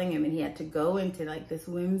slowly killing him. And he had to go into like this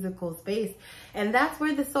whimsical space. And that's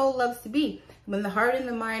where the soul loves to be, when the heart and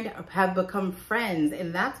the mind have become friends.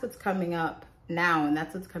 And that's what's coming up now. And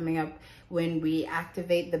that's what's coming up when we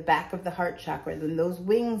activate the back of the heart chakra. When those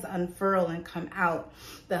wings unfurl and come out,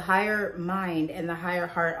 the higher mind and the higher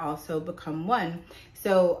heart also become one.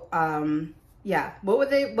 So, yeah, what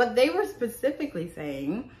they were specifically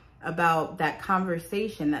saying about that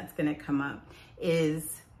conversation that's going to come up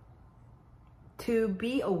is to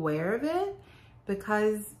be aware of it,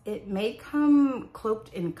 because it may come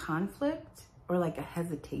cloaked in conflict or like a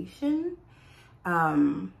hesitation.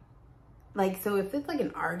 Like, so if it's like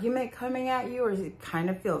an argument coming at you, or it kind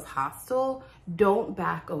of feels hostile, don't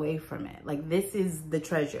back away from it. Like, this is the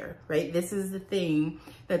treasure, right? This is the thing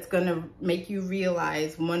that's going to make you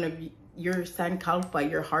realize one of your sankalpa,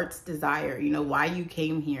 your heart's desire, you know, why you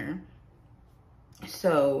came here.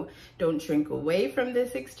 So don't shrink away from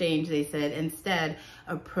this exchange, they said. Instead,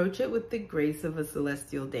 approach it with the grace of a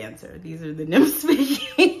celestial dancer. These are the nymphs speaking.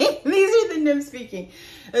 These are the nymphs speaking.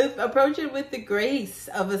 Approach it with the grace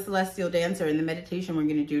of a celestial dancer. And the meditation we're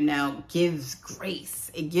going to do now gives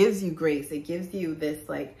grace. It gives you grace. It gives you this,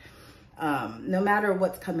 like, no matter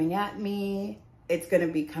what's coming at me, it's going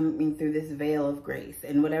to be coming through this veil of grace.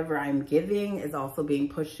 And whatever I'm giving is also being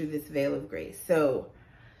pushed through this veil of grace. So,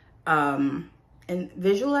 and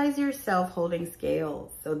visualize yourself holding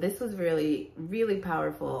scales. So this was really, really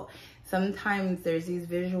powerful. Sometimes there's these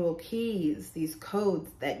visual keys, these codes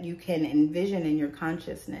that you can envision in your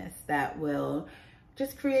consciousness that will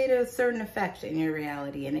just create a certain effect in your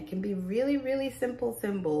reality. And it can be really, really simple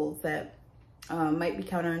symbols that Might be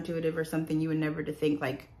counterintuitive or something you would never to think,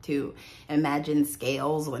 like to imagine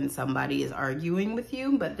scales when somebody is arguing with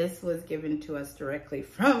you, but this was given to us directly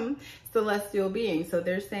from celestial beings. So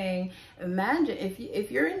they're saying, imagine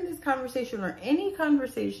if you're in this conversation or any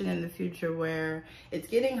conversation in the future where it's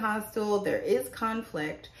getting hostile, there is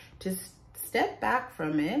conflict, to step back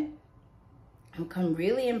from it and come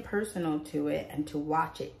really impersonal to it and to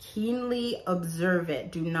watch it, keenly observe it.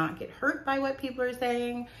 Do not get hurt by what people are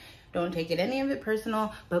saying. Don't take any of it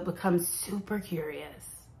personal, but become super curious,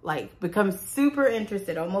 like become super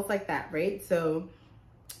interested, almost like that, right? So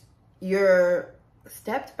you're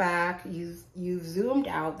stepped back, you've zoomed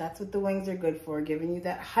out. That's what the wings are good for, giving you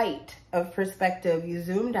that height of perspective. You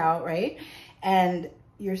zoomed out, right? And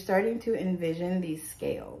you're starting to envision these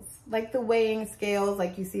scales, like the weighing scales,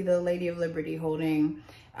 like you see the Lady of Liberty holding,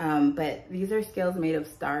 but these are scales made of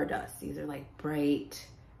stardust. These are like bright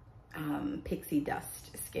pixie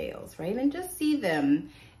dust scales, right? And just see them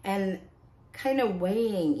and kind of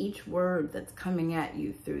weighing each word that's coming at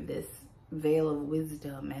you through this veil of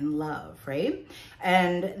wisdom and love, right?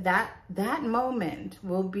 And that moment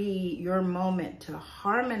will be your moment to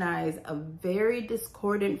harmonize a very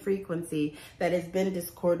discordant frequency that has been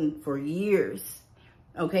discordant for years.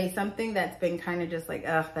 Okay, something that's been kind of just like,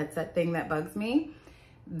 ugh, that's that thing that bugs me.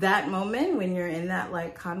 That moment when you're in that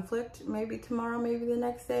like conflict, maybe tomorrow, maybe the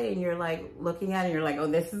next day, and you're like looking at it and you're like, oh,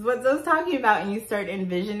 this is what Zoe's talking about, and you start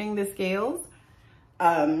envisioning the scales,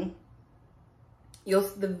 the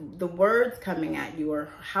words coming at you, or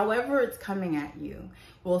however it's coming at you,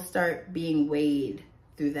 will start being weighed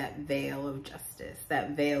through that veil of justice,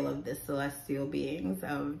 that veil of the celestial beings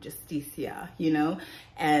of justicia, you know,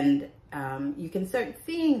 and you can start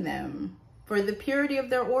seeing them for the purity of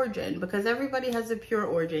their origin, because everybody has a pure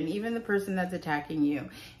origin, even the person that's attacking you.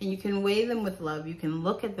 And you can weigh them with love. You can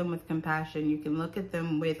look at them with compassion. You can look at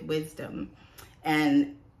them with wisdom,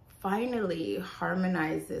 and finally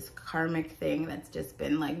harmonize this karmic thing that's just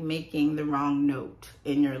been like making the wrong note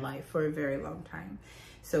in your life for a very long time.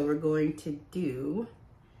 So we're going to do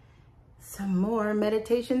some more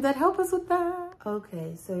meditations that help us with that.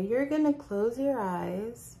 Okay, so you're gonna close your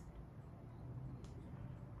eyes.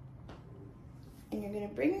 And you're going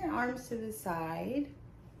to bring your arms to the side.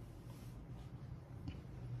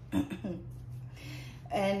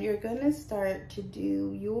 And you're going to start to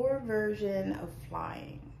do your version of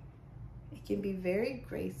flying. It can be very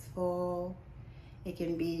graceful. It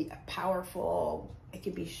can be powerful. It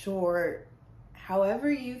can be short.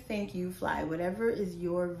 However you think you fly, whatever is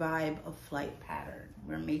your vibe of flight pattern.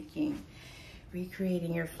 We're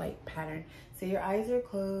recreating your flight pattern. So your eyes are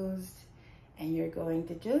closed and you're going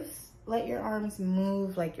to just let your arms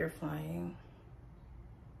move like you're flying.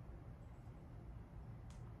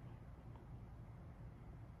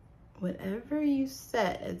 Whatever you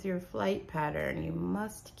set as your flight pattern, you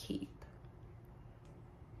must keep.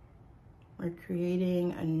 We're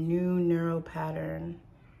creating a new neural pattern.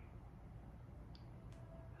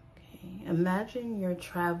 Okay, imagine you're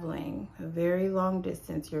traveling a very long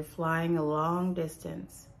distance. You're flying a long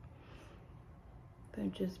distance.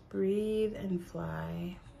 But just breathe and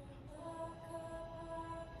fly.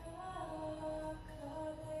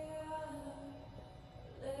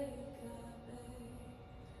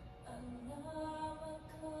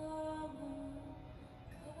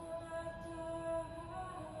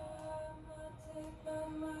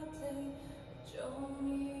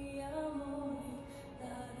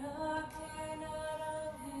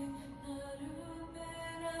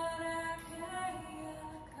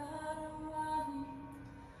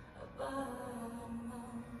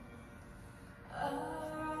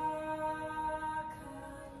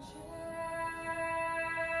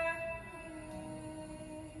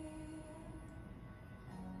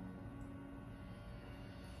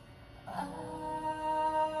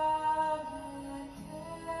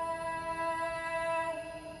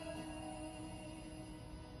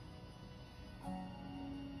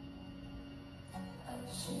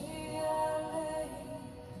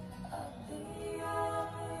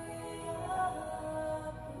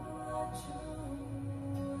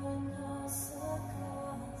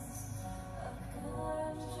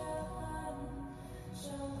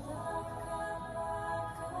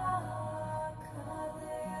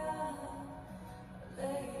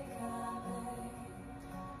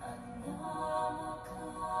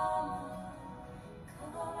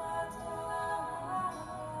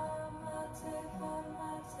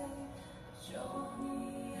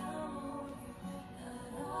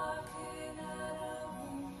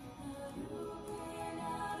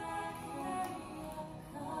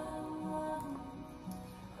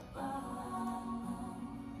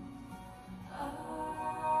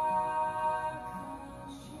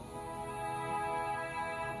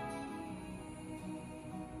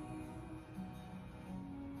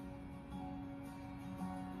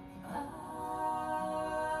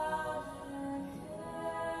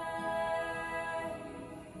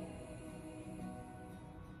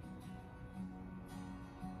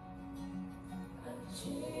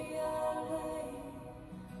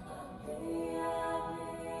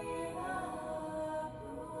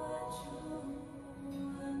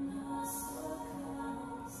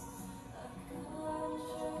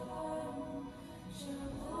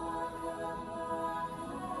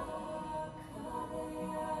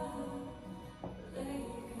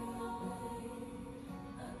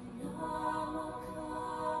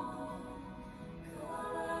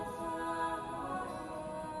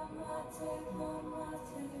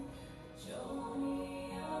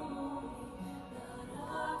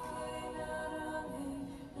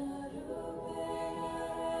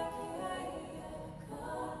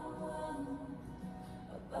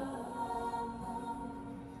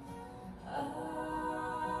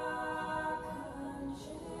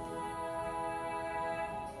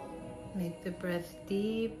 Make the breath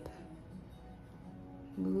deep.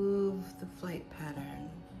 Move the flight pattern.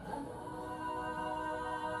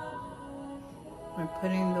 We're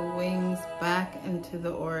putting the wings back into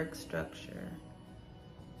the auric structure.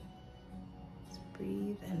 Just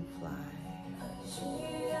breathe and fly.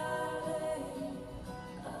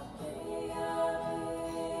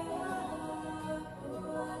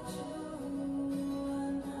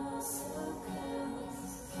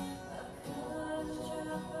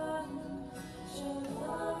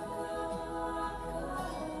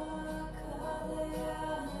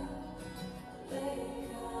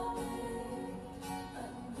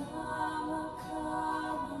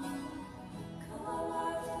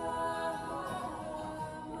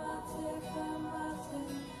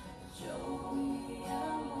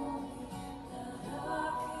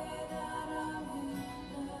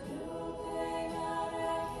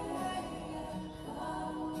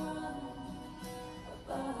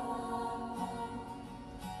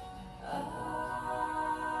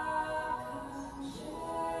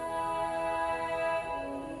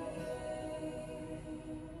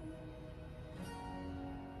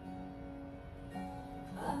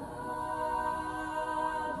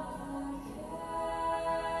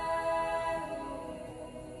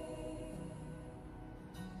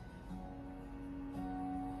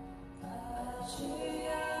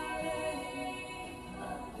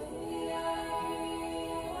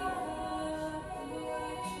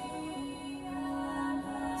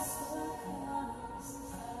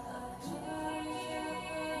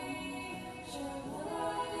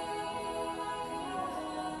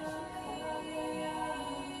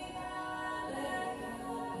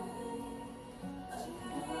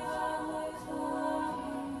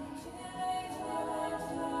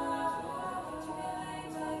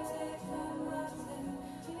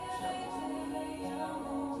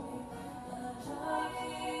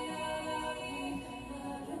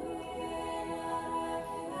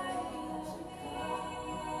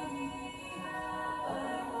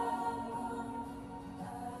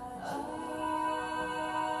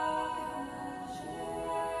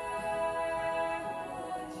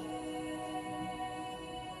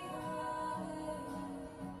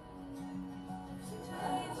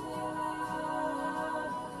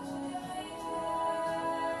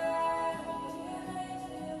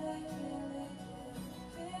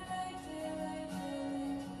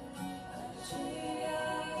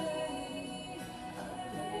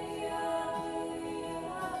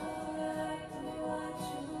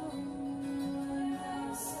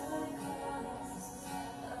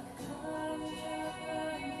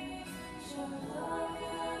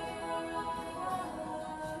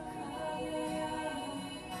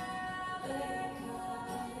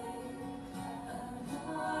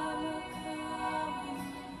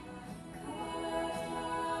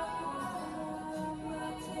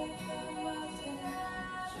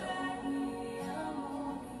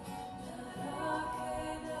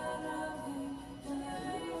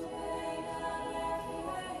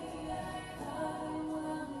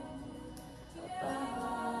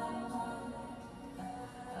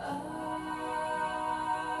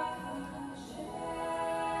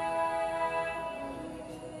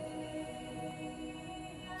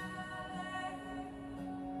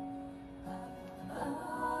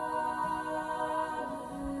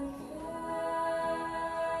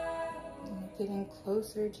 Getting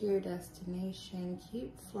closer to your destination,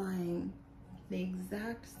 keep flying the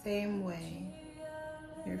exact same way.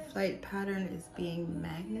 Your flight pattern is being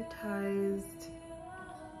magnetized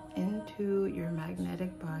into your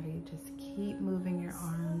magnetic body. Just keep moving your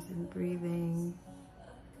arms and breathing.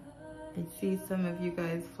 I see some of you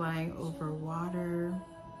guys flying over water,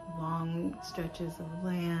 long stretches of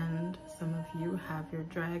land. Some of you have your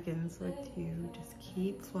dragons with you. Just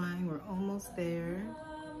keep flying. We're almost there.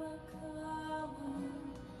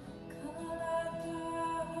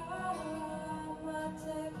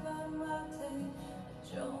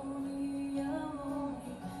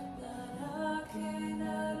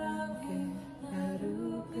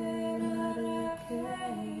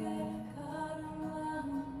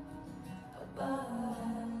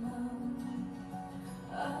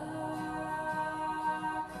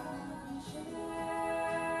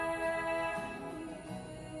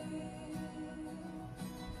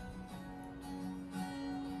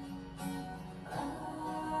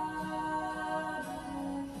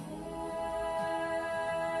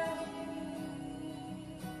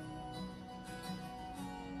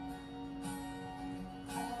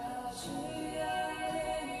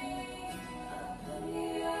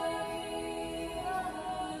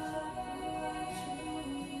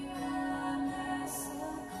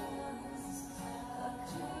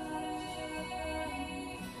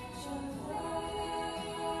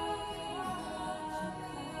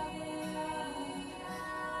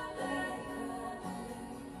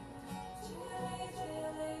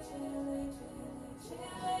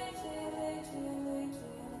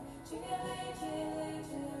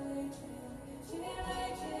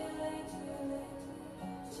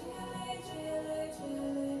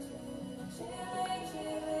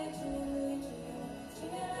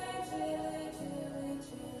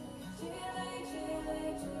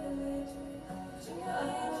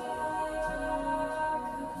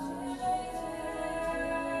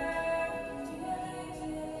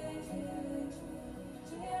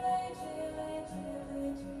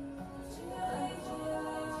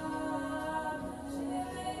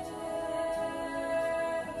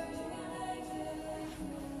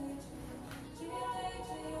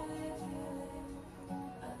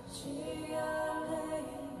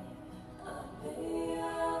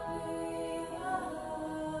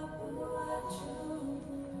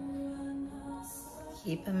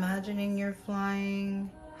 Keep imagining you're flying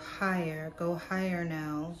higher. Go higher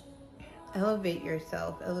now. Elevate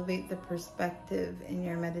yourself. Elevate the perspective in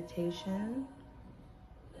your meditation.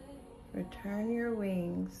 Return your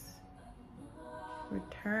wings.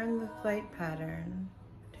 Return the flight pattern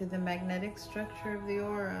to the magnetic structure of the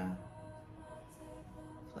aura.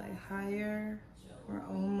 Fly higher. We're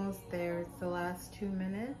almost there. It's the last 2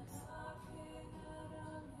 minutes.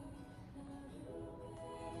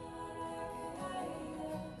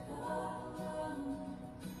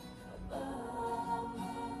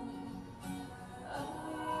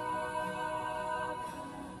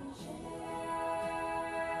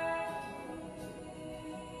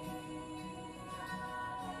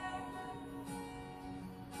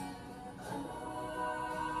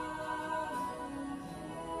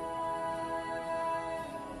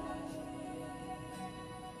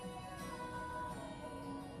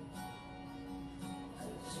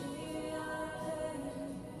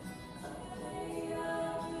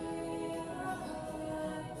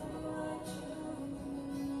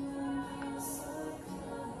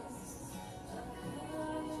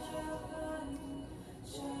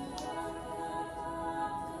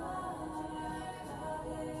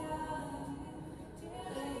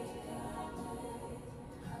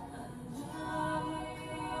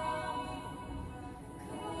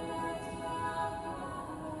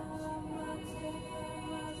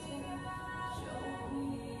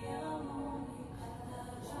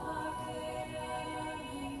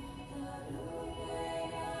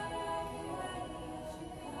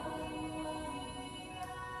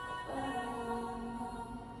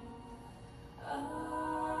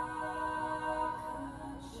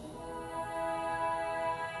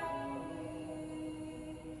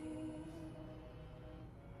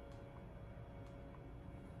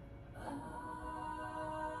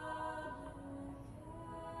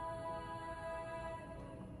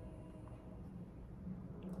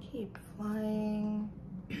 Keep flying.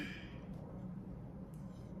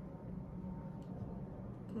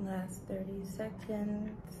 Last 30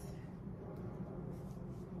 seconds.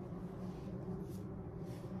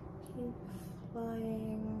 Keep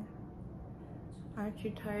flying. Aren't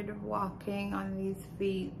you tired of walking on these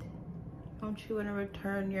feet? Don't you want to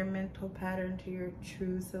return your mental pattern to your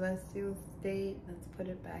true celestial state? Let's put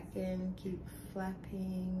it back in. Keep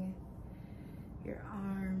flapping your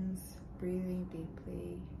arms, breathing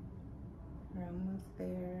deeply. We're almost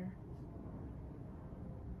there.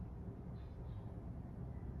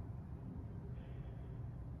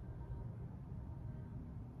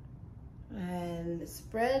 And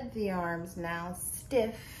spread the arms now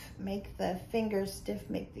stiff. Make the fingers stiff,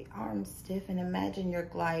 make the arms stiff, and imagine you're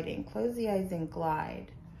gliding. Close the eyes and glide.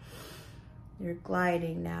 You're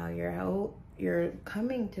gliding now. You're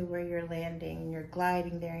coming to where you're landing. You're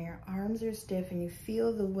gliding there, and your arms are stiff, and you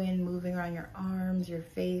feel the wind moving around your arms, your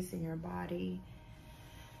face, and your body.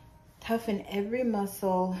 Toughen every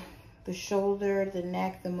muscle, the shoulder, the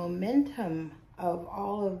neck. The momentum of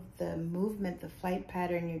all of the movement, the flight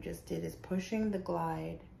pattern you just did is pushing the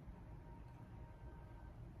glide.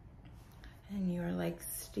 And you're like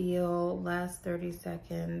steel. Last 30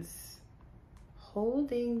 seconds.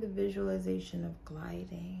 Holding the visualization of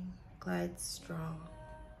gliding. Glide strong.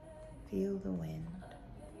 Feel the wind.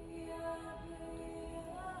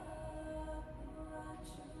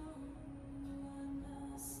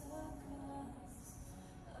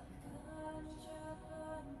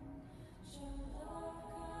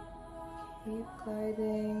 Keep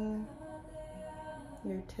gliding.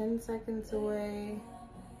 You're 10 seconds away.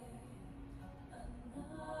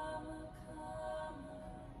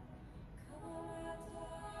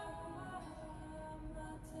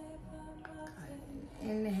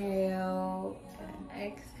 Inhale and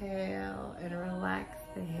exhale and relax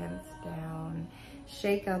the hands down.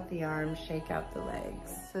 Shake out the arms, shake out the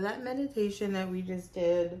legs. So that meditation that we just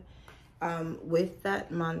did with that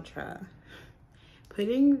mantra,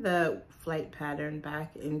 putting the flight pattern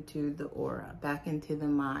back into the aura, back into the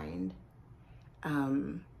mind,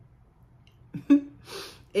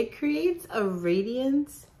 it creates a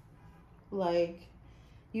radiance like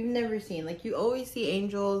you've never seen. Like you always see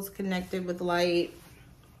angels connected with light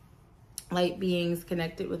beings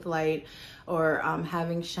connected with light, or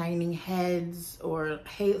having shining heads or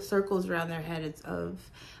circles around their heads of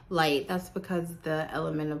light. That's because the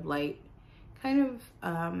element of light kind of,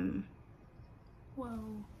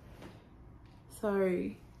 whoa,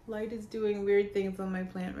 sorry, light is doing weird things on my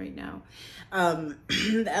plant right now.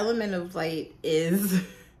 The element of light is,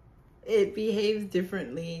 it behaves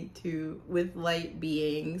differently with light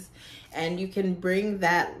beings, and you can bring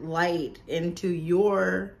that light into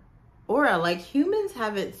your aura. Like humans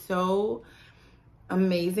have it so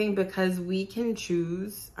amazing because we can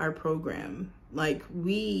choose our program. Like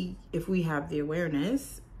if we have the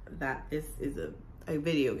awareness that this is a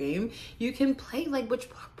video game, you can play like which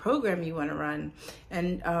program you want to run,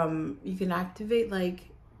 and you can activate like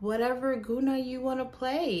whatever guna you want to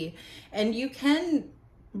play, and you can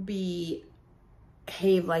behave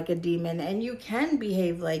like a demon, and you can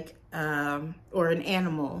behave like or an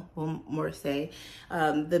animal, we'll more say.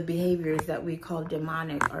 The behaviors that we call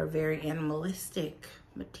demonic are very animalistic,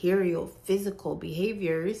 material, physical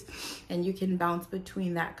behaviors, and you can bounce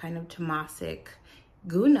between that kind of tamasic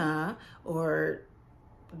guna or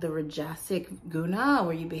the rajasic guna,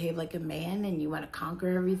 where you behave like a man and you want to conquer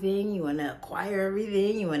everything, you want to acquire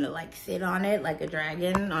everything, you want to like sit on it like a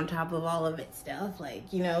dragon on top of all of its stuff,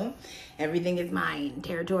 like, you know, everything is mine,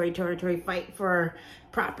 territory, fight for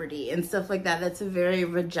property and stuff like that. That's a very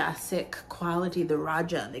rajasic quality, the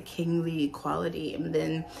raja, the kingly quality. And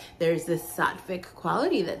then there's this sattvic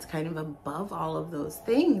quality that's kind of above all of those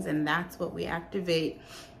things, and that's what we activate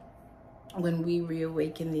when we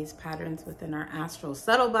reawaken these patterns within our astral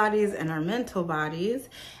subtle bodies and our mental bodies.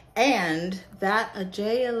 And that a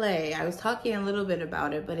JLA, I was talking a little bit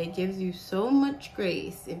about it, but it gives you so much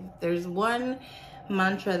grace. If there's one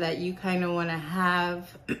mantra that you kind of want to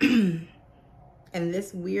have in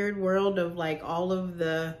this weird world of like all of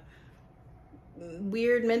the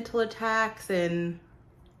weird mental attacks, and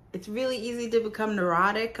it's really easy to become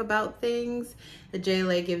neurotic about things, the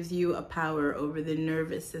JLA gives you a power over the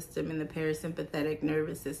nervous system and the parasympathetic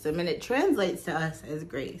nervous system, and it translates to us as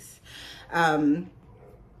grace. And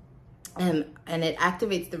it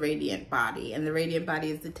activates the radiant body, and the radiant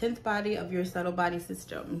body is the 10th body of your subtle body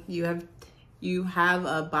system. You have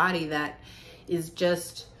a body that is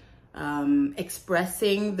just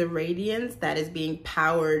expressing the radiance that is being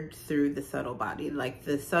powered through the subtle body. Like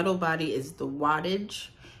the subtle body is the wattage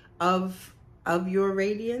of your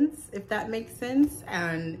radiance, if that makes sense.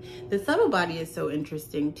 And the subtle body is so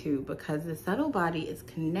interesting too, because the subtle body is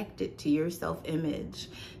connected to your self-image.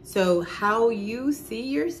 So how you see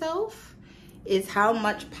yourself is how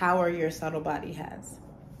much power your subtle body has.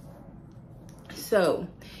 So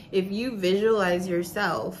if you visualize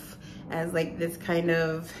yourself as like this kind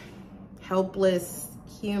of helpless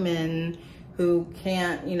human who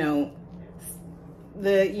can't,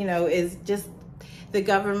 is just, the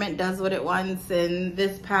government does what it wants, and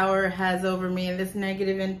this power has over me, and this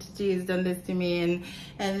negative entity has done this to me,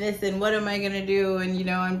 and this, and what am I gonna do? And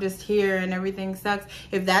I'm just here and everything sucks.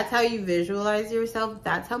 If that's how you visualize yourself,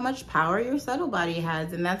 that's how much power your subtle body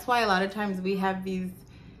has. And that's why a lot of times we have these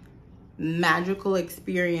magical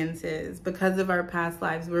experiences because of our past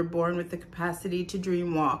lives. We're born with the capacity to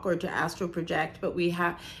dream walk or to astral project, but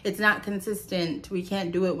it's not consistent. We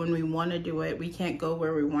can't do it when we want to do it. We can't go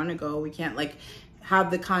where we want to go. We can't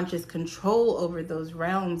have the conscious control over those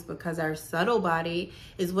realms, because our subtle body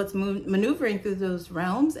is what's maneuvering through those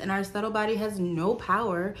realms, and our subtle body has no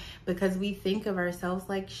power because we think of ourselves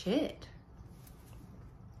like shit.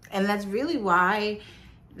 And that's really why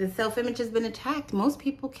the self-image has been attacked. Most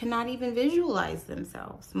people cannot even visualize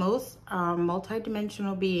themselves. Most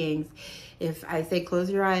multidimensional beings, if I say close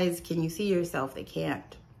your eyes, can you see yourself? They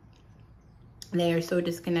can't. They are so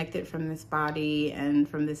disconnected from this body and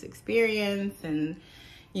from this experience, and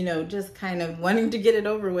just kind of wanting to get it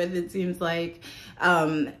over with, it seems like.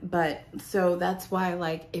 But so that's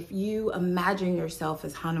why, if you imagine yourself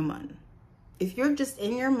as Hanuman, if you're just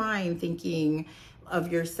in your mind thinking of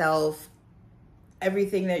yourself,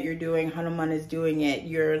 everything that you're doing, Hanuman is doing it.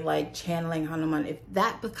 You're channeling Hanuman. If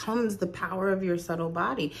that becomes the power of your subtle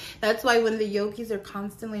body. That's why when the yogis are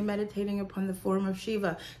constantly meditating upon the form of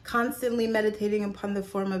Shiva, constantly meditating upon the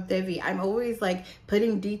form of Devi, I'm always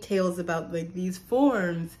putting details about these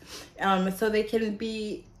forms, so they can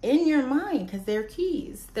be in your mind, because they're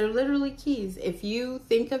keys. They're literally keys. If you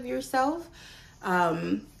think of yourself,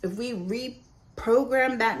 if we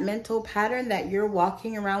reprogram that mental pattern that you're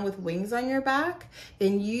walking around with wings on your back,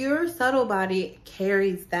 then your subtle body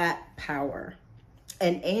carries that power.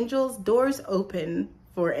 And angels' doors open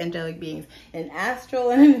for angelic beings in astral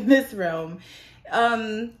and in this realm.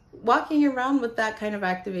 Walking around with that kind of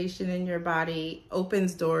activation in your body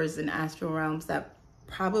opens doors in astral realms that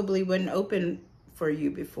probably wouldn't open for you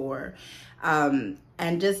before. And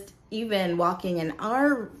just even walking in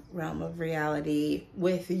our realm of reality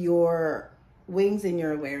with your wings in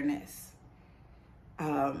your awareness,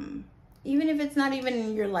 even if it's not even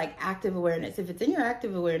in your active awareness, if it's in your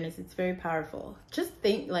active awareness, it's very powerful. Just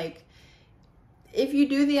think, if you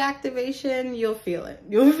do the activation, you'll feel it.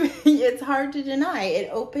 It's hard to deny. It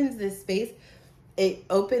opens this space It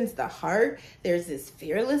opens the heart. There's this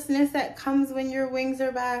fearlessness that comes when your wings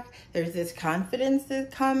are back. There's this confidence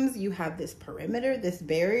that comes. You have this perimeter, this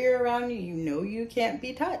barrier around you. You know you can't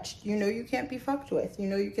be touched. You know you can't be fucked with. You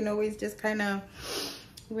know you can always just kind of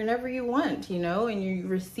whenever you want, you know, and you're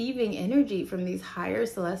receiving energy from these higher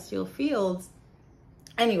celestial fields.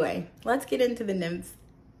 Anyway, let's get into the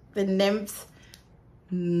nymphs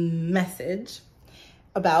message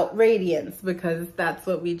about radiance, because that's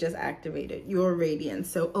what we just activated, your radiance.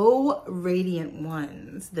 So, oh, radiant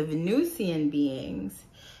ones, the Venusian beings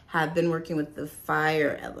have been working with the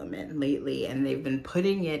fire element lately, and they've been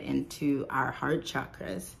putting it into our heart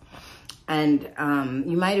chakras. And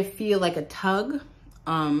you might feel like a tug,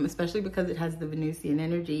 especially because it has the Venusian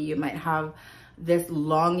energy. You might have this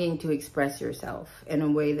longing to express yourself in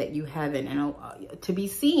a way that you haven't, and to be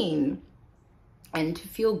seen and to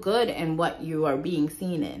feel good in what you are being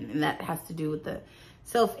seen in. And that has to do with the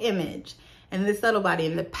self-image and the subtle body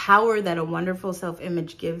and the power that a wonderful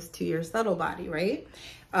self-image gives to your subtle body, right?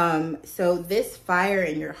 So this fire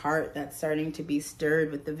in your heart that's starting to be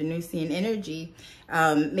stirred with the Venusian energy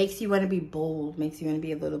makes you want to be bold, makes you want to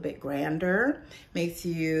be a little bit grander, makes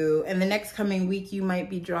you, in the next coming week, you might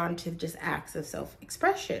be drawn to just acts of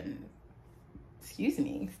self-expression. Excuse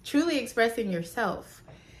me, truly expressing yourself.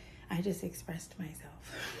 I just expressed myself.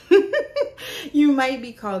 You might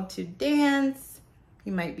be called to dance.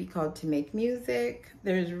 You might be called to make music.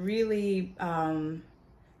 There's really,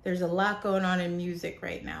 there's a lot going on in music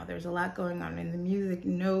right now. There's a lot going on in the music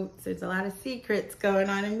notes. There's a lot of secrets going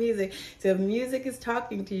on in music. So if music is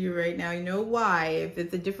talking to you right now, you know why. If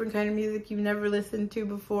it's a different kind of music you've never listened to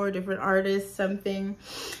before, different artists, something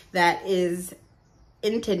that is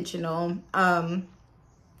intentional.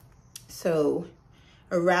 So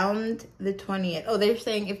around the 20th, oh, they're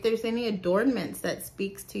saying if there's any adornments that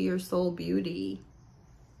speaks to your soul beauty,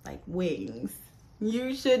 like wings,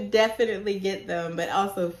 you should definitely get them. But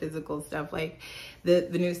also physical stuff, like the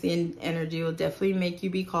Venusian energy will definitely make you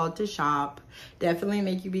be called to shop, definitely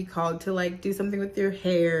make you be called to like do something with your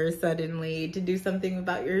hair suddenly, to do something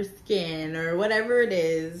about your skin, or whatever it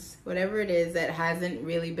is that hasn't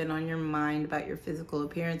really been on your mind about your physical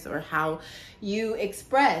appearance or how you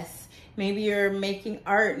express. Maybe you're making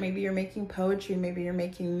art, maybe you're making poetry, maybe you're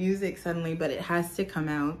making music suddenly, but it has to come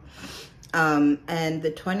out. And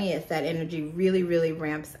the 20th, that energy really, really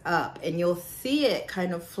ramps up, and you'll see it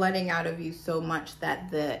kind of flooding out of you so much that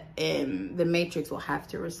the matrix will have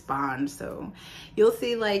to respond. So you'll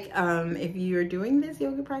see, like, if you're doing this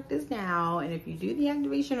yoga practice now, and if you do the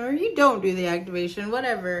activation or you don't do the activation,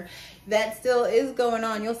 whatever, that still is going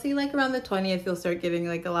on. You'll see, like, around the 20th, you'll start getting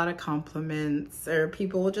like a lot of compliments, or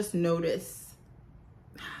people will just notice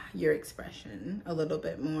your expression a little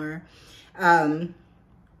bit more.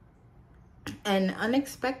 An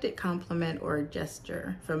unexpected compliment or a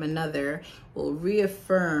gesture from another will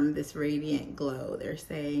reaffirm this radiant glow, they're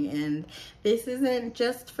saying. And this isn't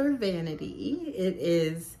just for vanity. It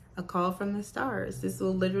is a call from the stars. This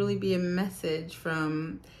will literally be a message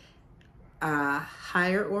from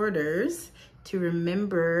higher orders to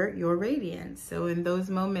remember your radiance. So in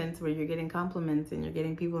those moments where you're getting compliments and you're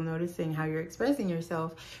getting people noticing how you're expressing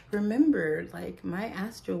yourself, remember, like, my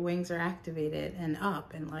astral wings are activated and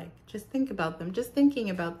up, and like, just think about them. Just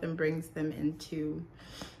thinking about them brings them into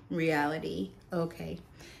reality. Okay.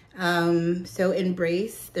 So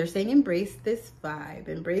embrace, they're saying embrace this vibe,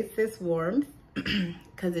 embrace this warmth,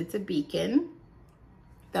 because it's a beacon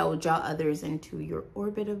that will draw others into your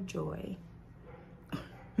orbit of joy.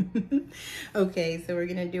 Okay, so we're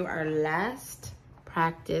gonna do our last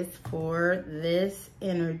practice for this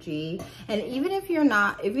energy. And even if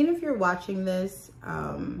you're watching this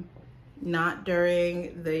not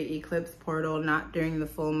during the eclipse portal, not during the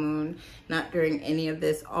full moon, not during any of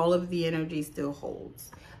this, all of the energy still holds.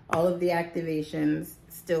 All of the activations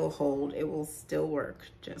still hold. It will still work.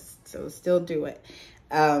 Just so still do it,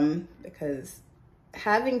 because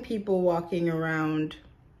having people walking around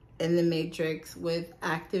in the matrix with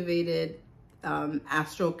activated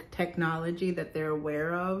astral technology that they're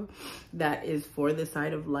aware of, that is for the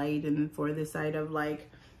side of light and for the side of like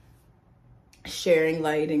sharing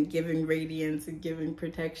light and giving radiance and giving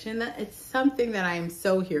protection, that it's something that I am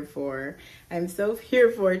so here for. I'm so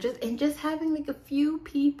here for just having like a few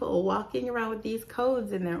people walking around with these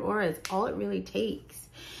codes in their auras. All it really takes.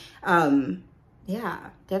 Yeah,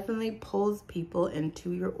 definitely pulls people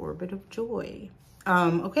into your orbit of joy.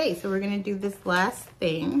 Okay, so we're gonna do this last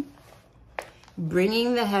thing,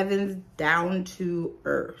 bringing the heavens down to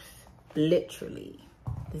earth, literally.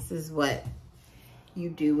 This is what you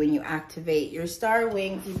do when you activate your star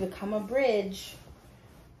wings. You become a bridge.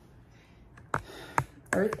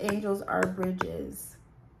 Earth angels are bridges.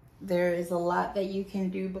 There is a lot that you can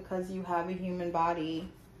do because you have a human body.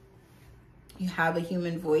 You have a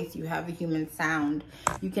human voice. You have a human sound.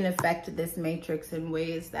 You can affect this matrix in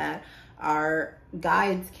ways that our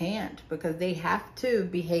guides can't, because they have to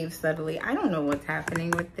behave subtly. I don't know what's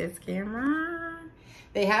happening with this camera.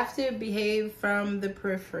 They have to behave from the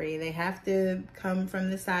periphery. They have to come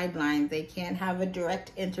from the sidelines. They can't have a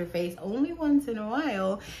direct interface. Only once in a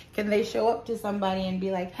while can they show up to somebody and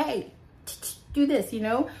be like, hey, do this, you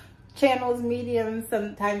know? Channels, mediums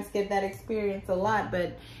sometimes get that experience a lot,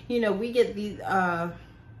 but you know, we get these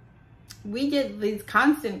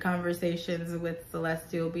constant conversations with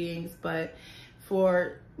celestial beings, but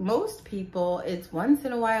for most people, it's once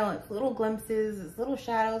in a while. It's little glimpses, it's little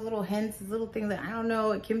shadows, little hints, it's little things that I don't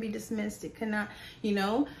know. It can be dismissed, it cannot, you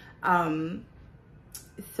know.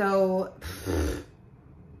 So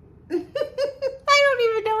I don't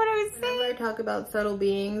even know what I was saying. Whenever I talk about subtle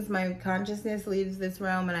beings, my consciousness leaves this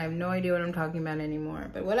realm and I have no idea what I'm talking about anymore.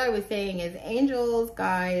 But what I was saying is angels,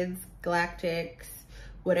 guides, galactics,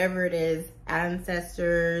 whatever it is,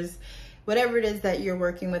 ancestors, whatever it is that you're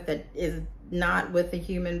working with that is not with the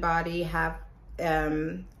human body, have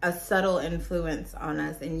a subtle influence on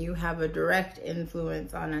us, and you have a direct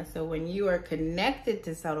influence on us. So when you are connected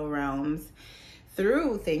to subtle realms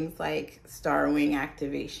through things like star wing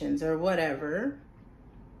activations or whatever,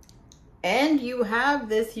 and you have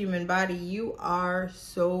this human body, you are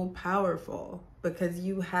so powerful because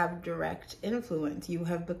you have direct influence. You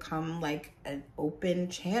have become like an open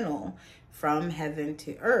channel from heaven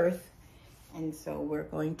to earth. And so we're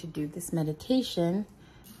going to do this meditation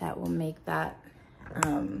that will make that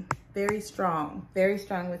very strong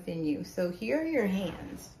within you. So here are your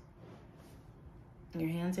hands. Your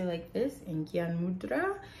hands are like this in Gyan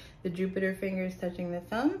Mudra, the Jupiter fingers touching the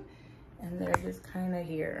thumb, and they're just kind of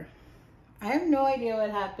here. I have no idea what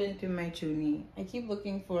happened to my chuni. I keep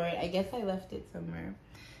looking for it. I guess I left it somewhere.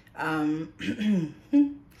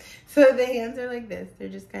 So the hands are like this. They're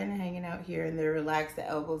just kind of hanging out here, and they're relaxed, the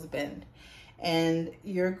elbows bend. And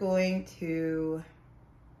you're going to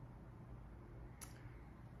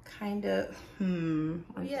kind of,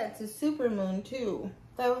 yeah, it's a super moon too.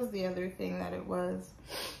 That was the other thing that it was.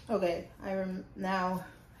 Okay, now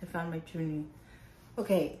I found my chuni.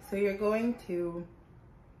 Okay, so you're going to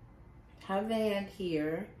have the hand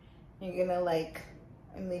here. You're gonna like,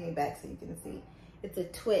 I'm leaning back so you can see. It's a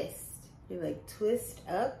twist. You like twist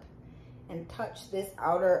up and touch this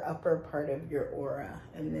outer upper part of your aura,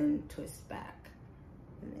 and then twist back.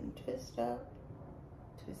 And then twist up,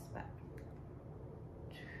 twist back.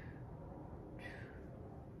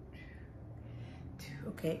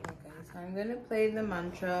 Okay, so I'm gonna play the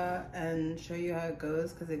mantra and show you how it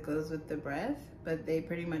goes, because it goes with the breath, but they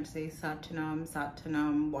pretty much say Satanam,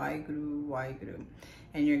 Satanam, Waheguru, Waheguru.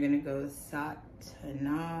 And you're gonna go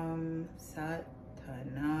Satanam,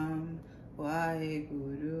 Satanam,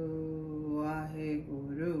 Waheguru,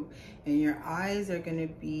 Waheguru. And your eyes are gonna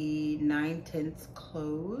be 9/10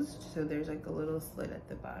 closed, so there's like a little slit at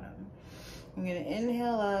the bottom. I'm gonna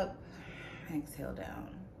inhale up, exhale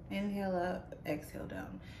down. Inhale up, exhale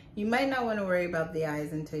down. You might not want to worry about the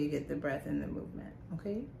eyes until you get the breath and the movement,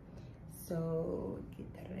 okay? So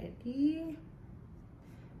get ready.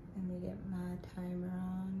 Let me get my timer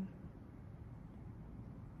on.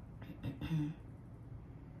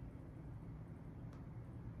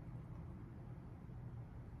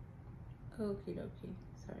 Okie dokie,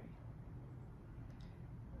 sorry.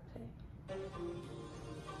 Okay.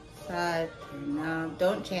 Satanam,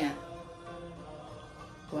 don't chant.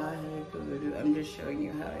 I'm just showing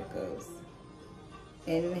you how it goes.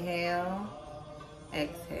 Inhale,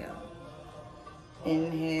 exhale.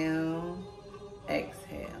 Inhale,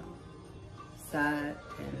 exhale.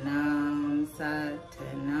 Satanam,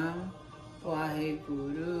 Satanam,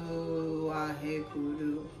 Waheguru,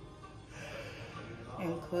 Waheguru.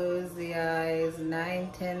 And close the eyes,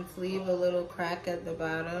 9/10. Leave a little crack at the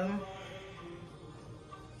bottom.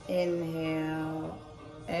 Inhale,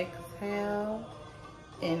 exhale.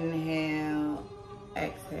 Inhale,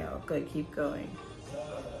 exhale. Good, keep going.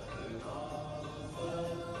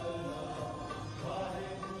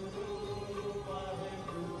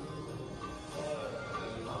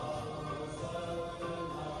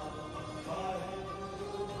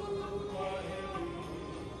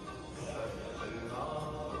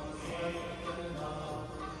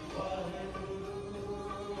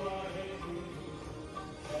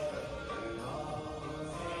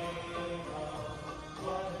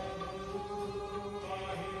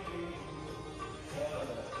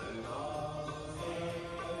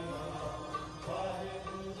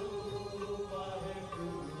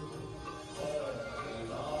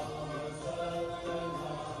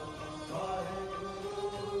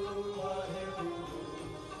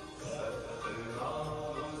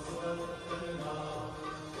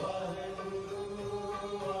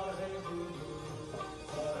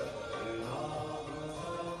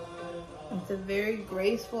 It's a very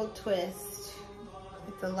graceful twist.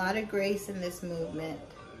 It's a lot of grace in this movement.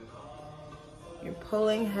 You're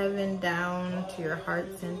pulling heaven down to your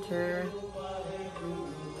heart center.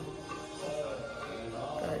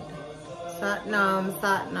 Good. Satnam,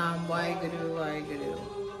 Satnam, Waheguru,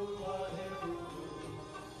 Waheguru.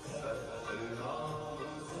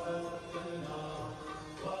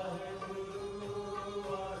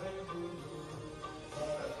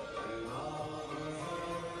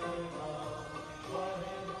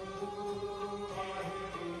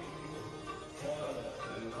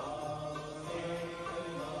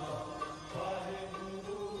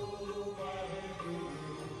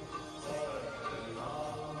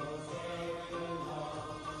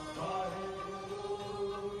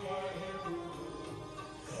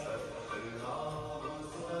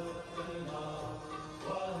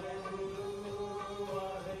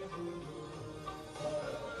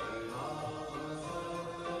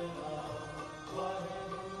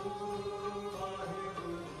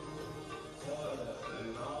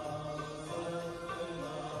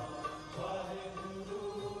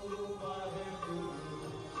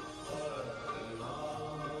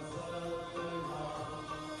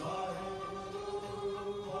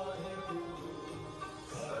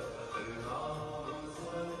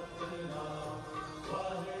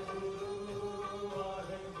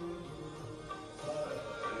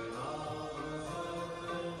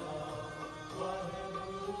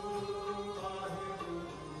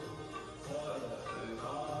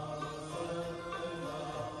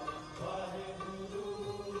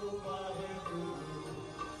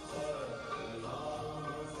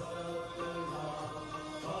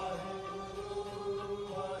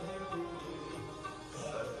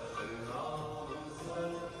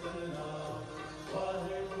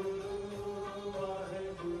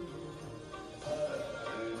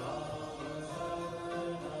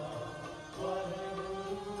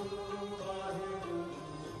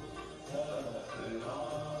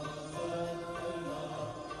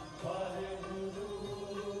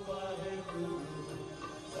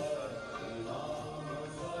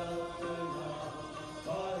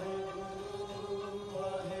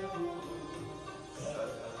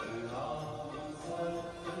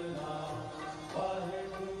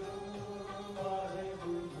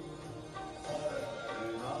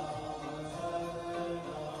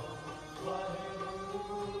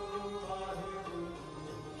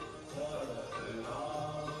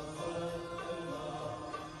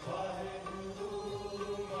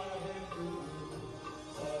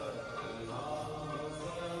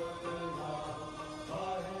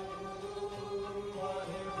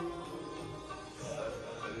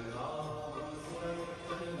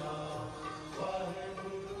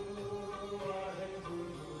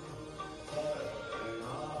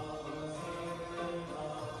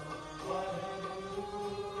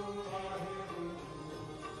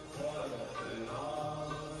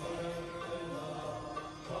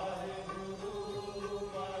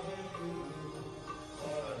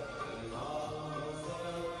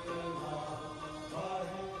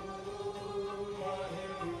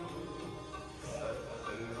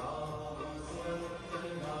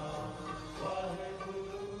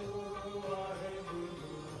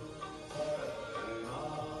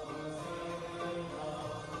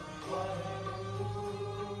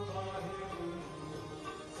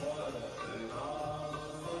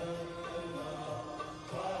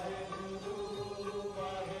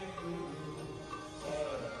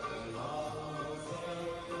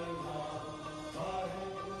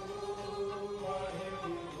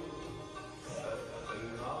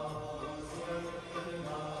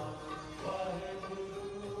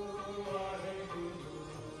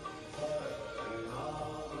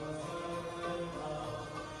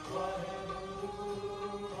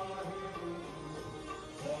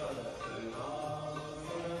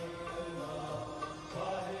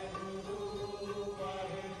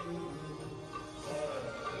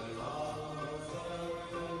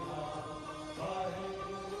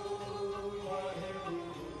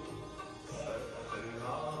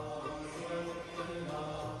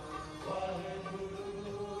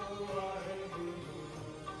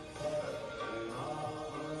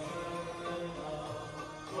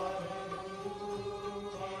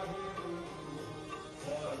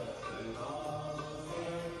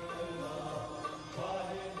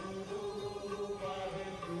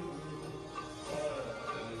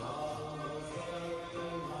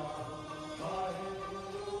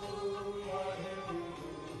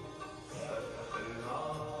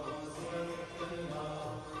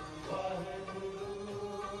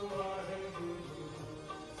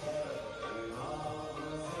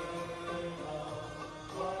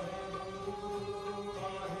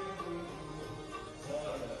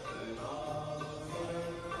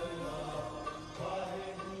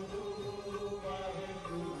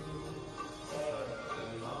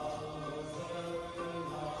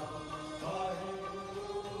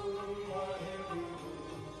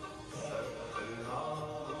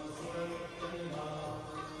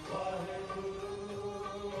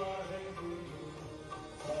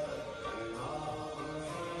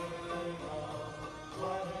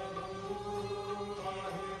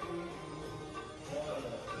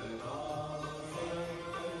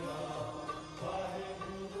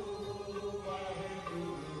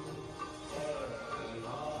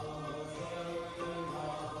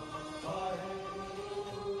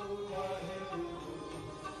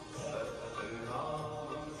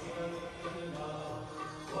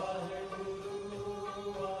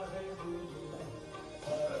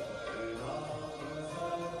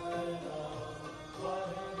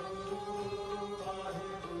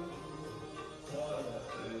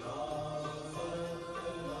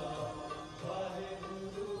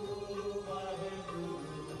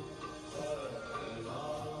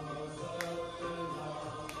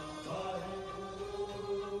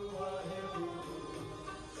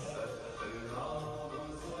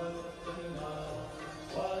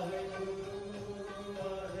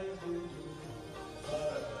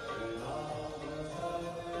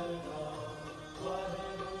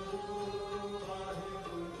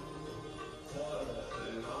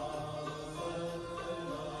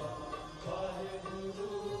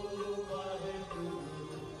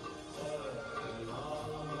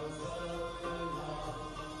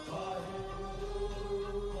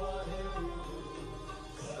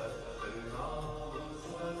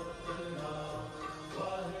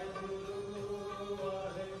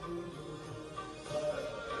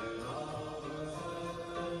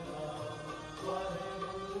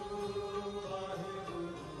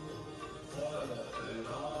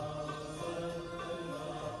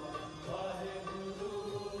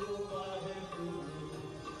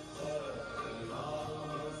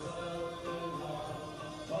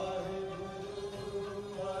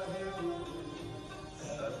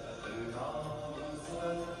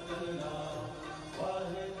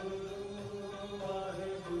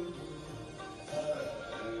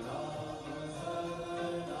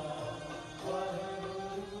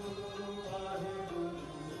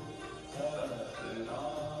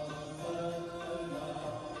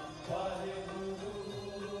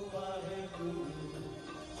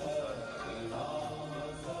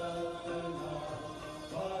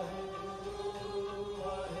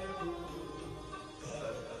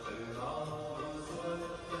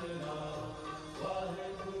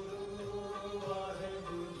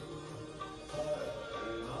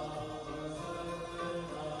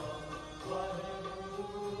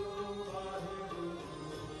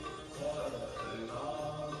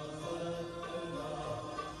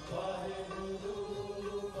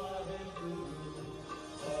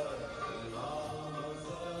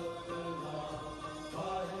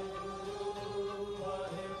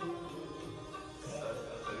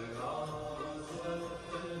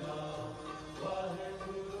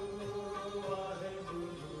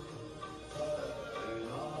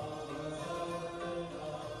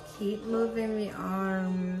 Keep moving the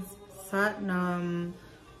arms. Sat Nam,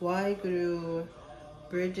 Waheguru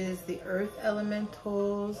bridges the earth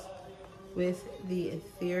elementals with the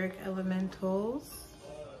etheric elementals.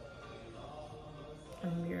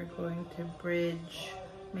 And we are going to bridge,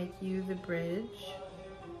 make you the bridge.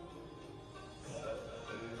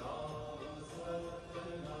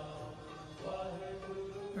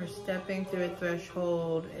 We're stepping through a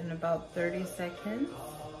threshold in about 30 seconds,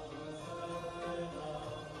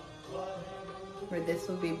 where this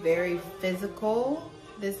will be very physical,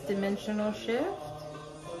 this dimensional shift.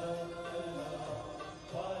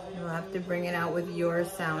 You'll have to bring it out with your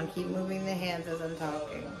sound. Keep moving the hands as I'm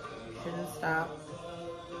talking. You shouldn't stop.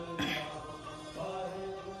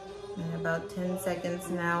 In about 10 seconds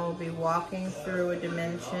now, we'll be walking through a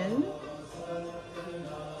dimension.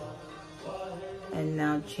 And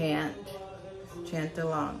now chant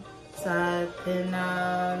along.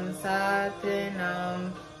 Satinam,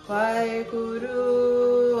 Satinam,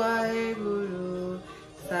 Waheguru, Waheguru,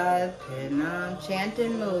 Satinam. Chant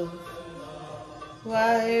and move.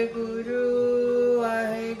 Waheguru,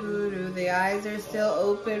 Waheguru. The eyes are still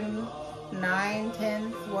open.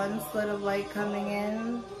 9/10, one slit of light coming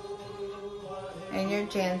in. And you're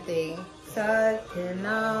chanting.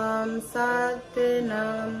 Satinam,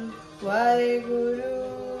 Satinam, Waheguru,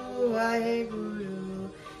 Waheguru,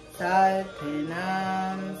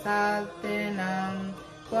 Satinam, Satinam,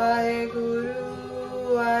 Waheguru,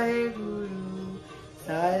 Waheguru,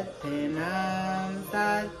 Satinam,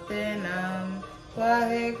 Satinam,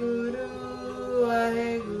 Waheguru,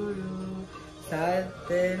 Waheguru,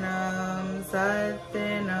 Satinam,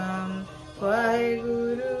 Satinam,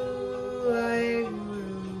 Waheguru,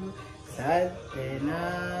 Waheguru,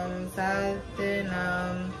 Satinam,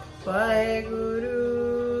 Satinam, Waheguru,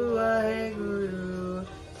 Waheguru,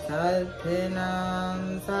 Satinam,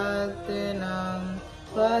 Satinam,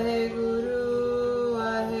 Waheguru,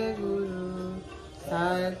 Waheguru,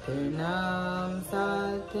 Satinam,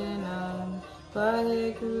 Satinam,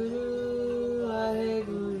 Waheguru,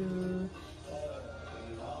 Waheguru.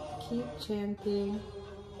 Keep chanting.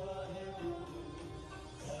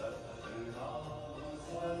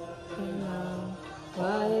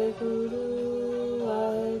 Waheguru,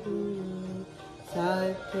 Waheguru,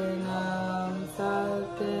 Satinam,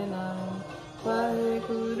 Satinam,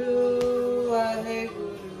 Waheguru,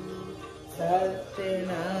 Waheguru,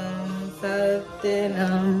 Satinam,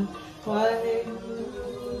 Satinam, Waheguru.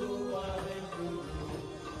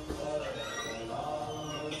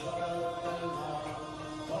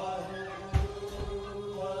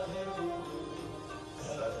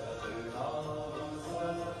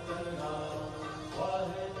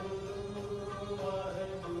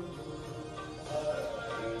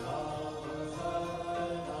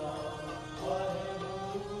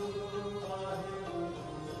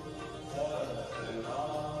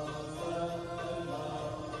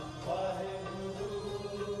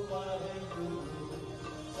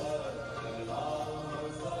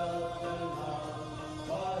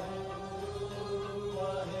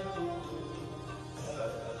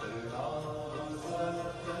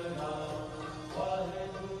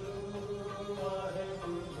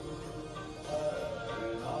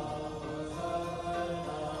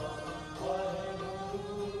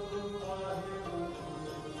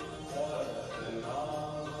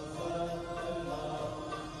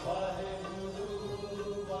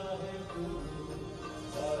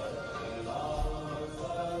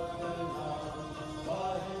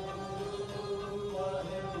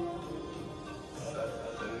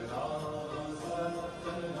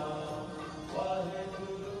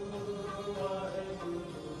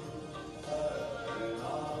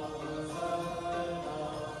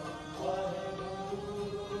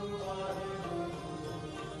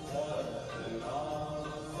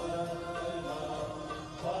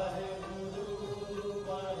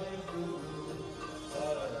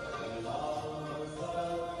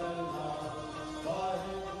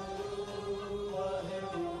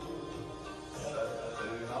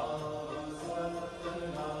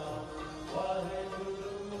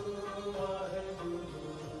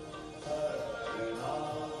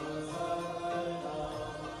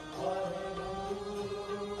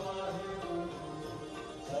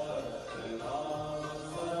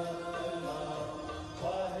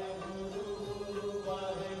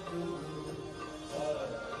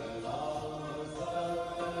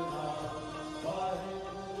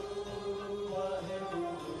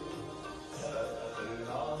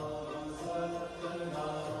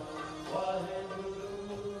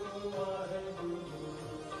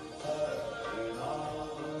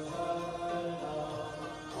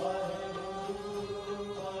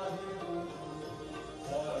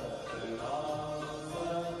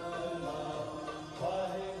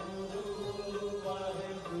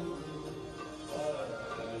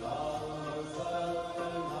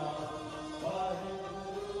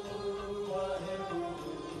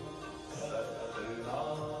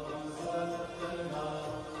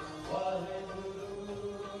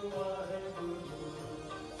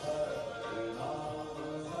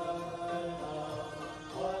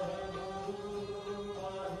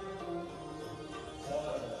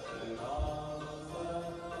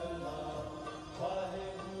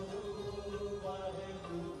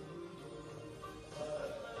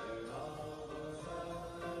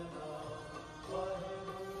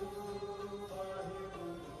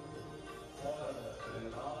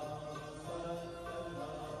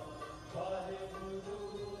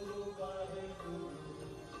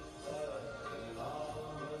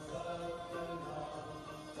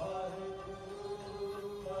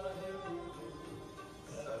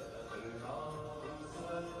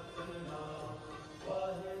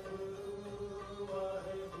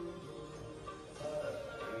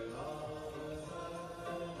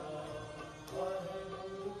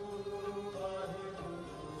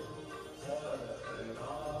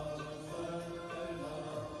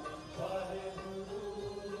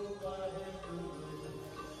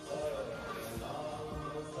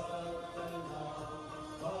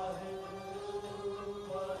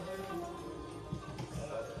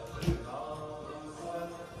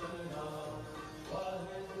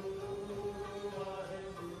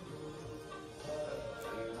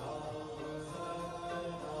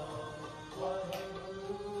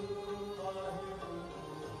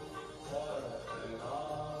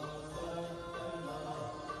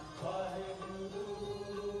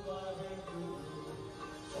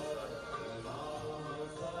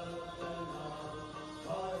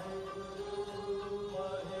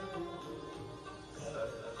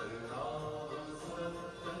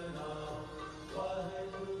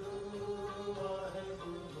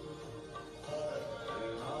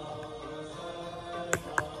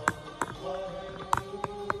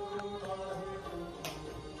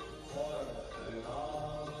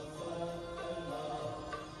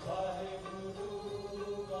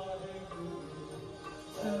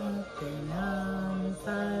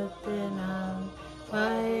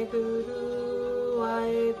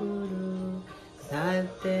 Vaheguru,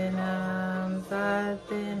 Satanam,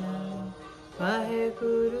 Satanam,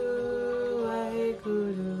 Vaheguru,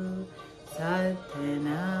 Vaheguru,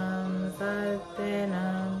 Satanam,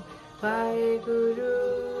 Satanam, Vaheguru,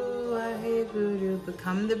 Vaheguru.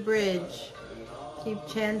 Become the bridge. Keep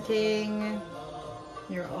chanting.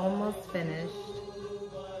 You're almost finished.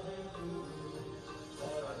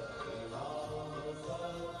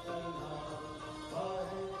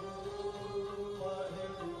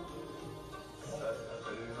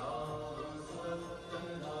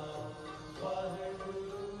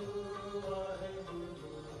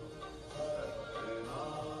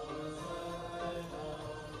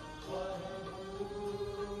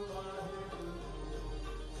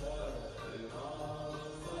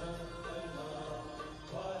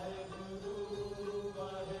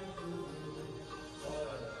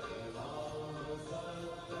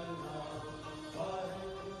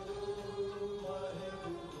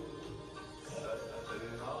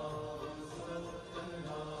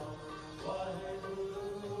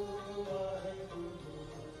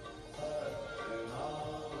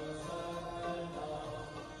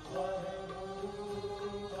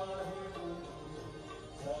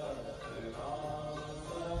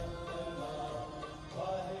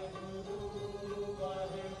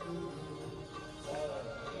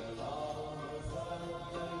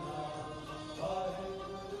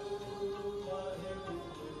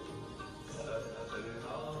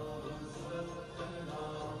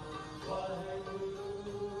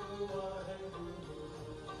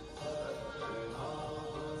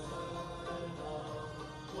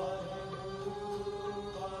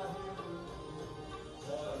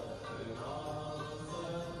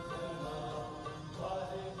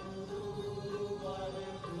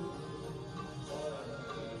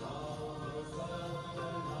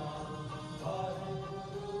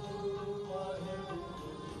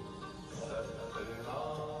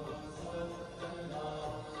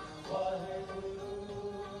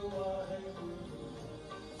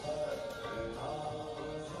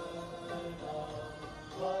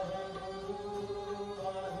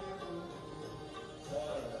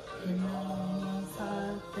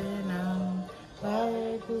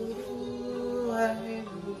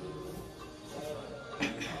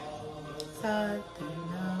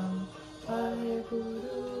 Satanam, Vaheguru,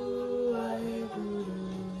 Vaheguru.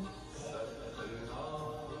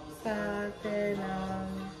 Satanam,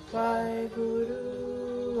 Vaheguru,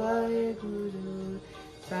 Vaheguru.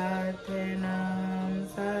 Satanam,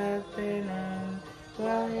 Satanam,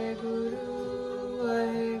 Vaheguru,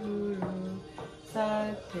 Vaheguru.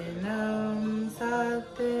 Satanam,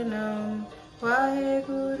 Satanam,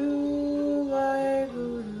 Vaheguru,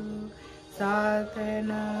 Vaheguru.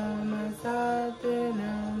 Satanam,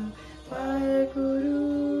 Satanam, Vaheguru,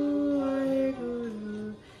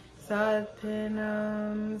 Vaheguru.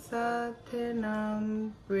 Satanam,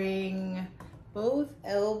 Satanam. Bring both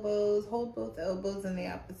elbows, hold both elbows in the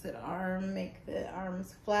opposite arm, make the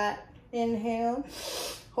arms flat. Inhale,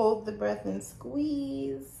 hold the breath and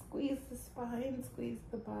squeeze. Squeeze the spine, squeeze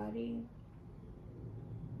the body.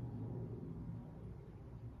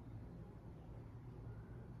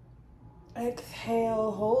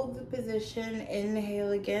 Exhale, hold the position.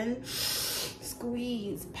 Inhale again.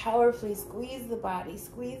 Squeeze, powerfully squeeze the body,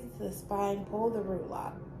 squeeze the spine, pull the root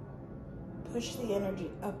lock. Push the energy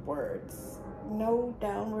upwards. No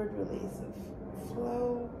downward release of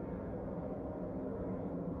flow.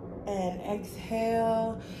 And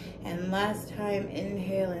exhale. And last time,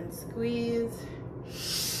 inhale and squeeze.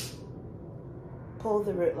 Pull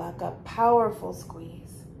the root lock up. Powerful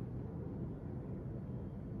squeeze.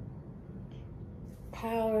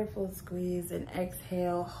 Powerful squeeze. And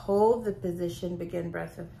exhale. Hold the position. Begin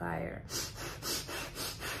breath of fire.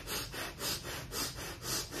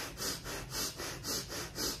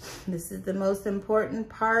 This is the most important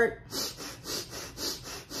part.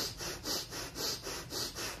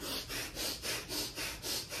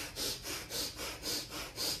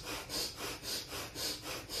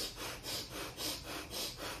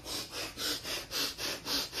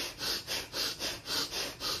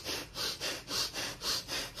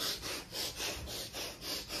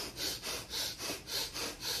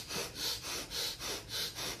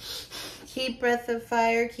 Keep breath of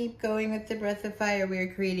fire. Keep going with the breath of fire. We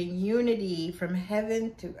are creating unity from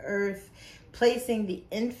heaven to earth, placing the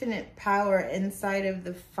infinite power inside of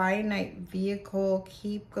the finite vehicle.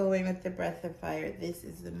 Keep going with the breath of fire. This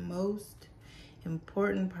is the most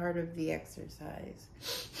important part of the exercise.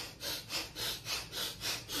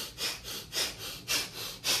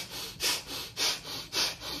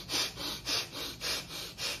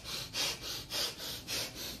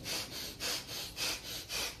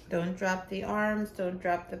 Don't drop the arms. Don't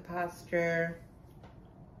drop the posture.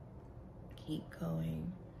 Keep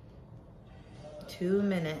going. 2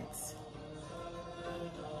 minutes.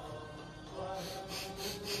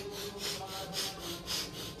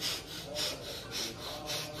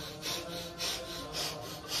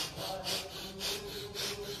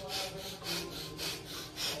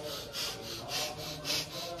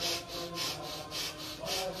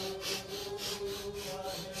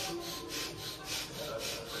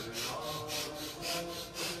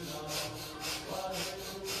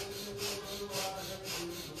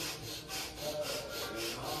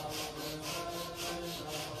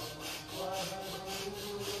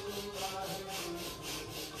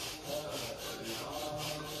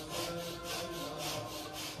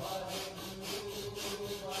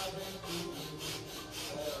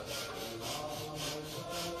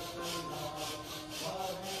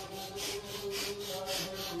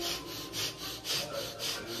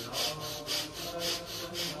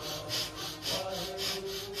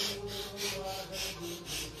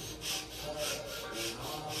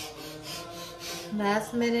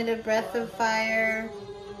 Last minute of breath of fire.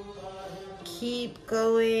 Keep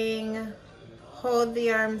going. Hold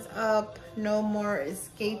the arms up. No more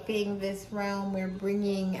escaping this realm. We're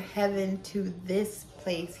bringing heaven to this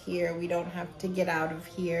place here. We don't have to get out of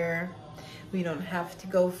here. We don't have to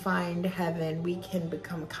go find heaven. We can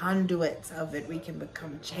become conduits of it. We can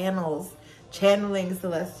become channels, channeling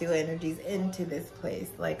celestial energies into this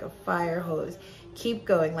place like a fire hose. Keep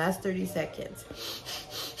going. Last 30 seconds.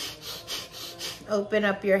 Open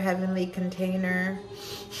up your heavenly container.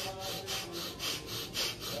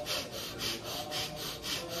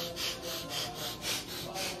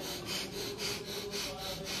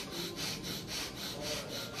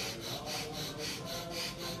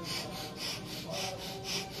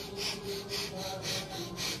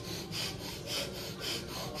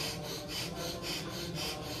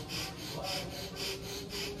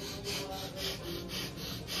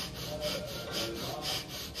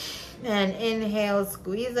 And inhale,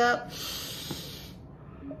 squeeze up.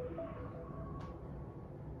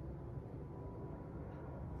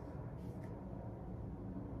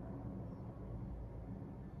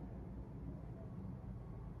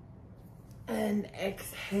 And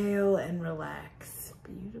exhale and relax.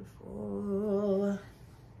 Beautiful.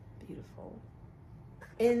 Beautiful.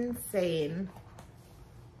 Insane.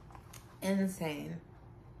 Insane.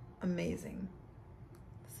 Amazing.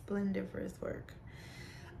 Splendiferous work.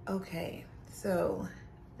 Okay, so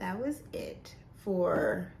that was it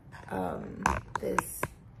for this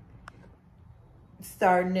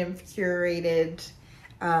Star Nymph curated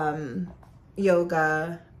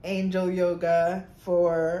yoga, angel yoga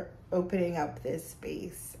for opening up this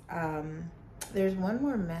space. There's one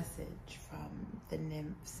more message from the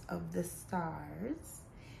nymphs of the stars,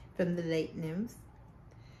 from the late nymphs.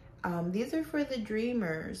 These are for the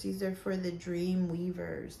dreamers. These are for the dream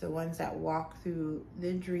weavers, the ones that walk through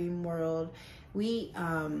the dream world.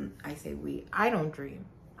 I don't dream.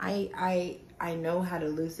 I know how to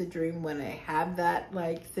lucid dream when I have that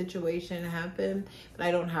like situation happen, but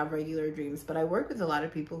I don't have regular dreams. But I work with a lot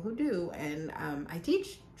of people who do, and I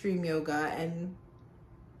teach dream yoga. And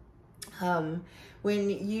when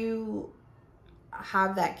you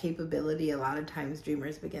have that capability, a lot of times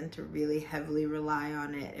dreamers begin to really heavily rely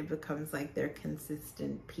on it. It becomes like their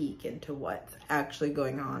consistent peek into what's actually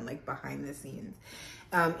going on, like behind the scenes.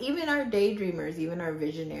 Even our daydreamers, even our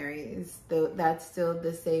visionaries, though, that's still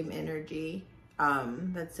the same energy.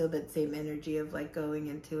 That's still that same energy of like going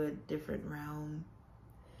into a different realm.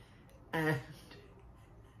 And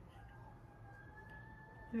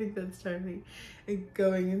I think that's charming.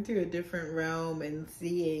 Going into a different realm and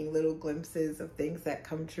seeing little glimpses of things that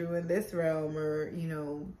come true in this realm, or, you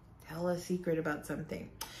know, tell a secret about something.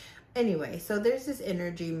 Anyway, so there's this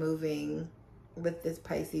energy moving with this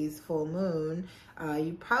Pisces full moon.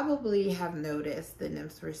 You probably have noticed the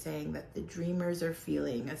nymphs were saying that the dreamers are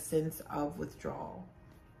feeling a sense of withdrawal,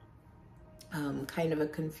 kind of a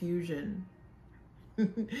confusion.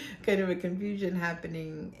 Kind of a confusion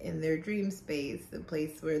happening in their dream space, the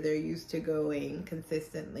place where they're used to going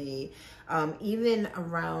consistently, even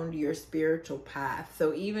around your spiritual path.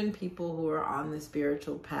 So even people who are on the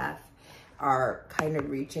spiritual path are kind of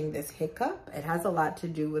reaching this hiccup. It has a lot to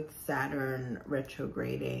do with Saturn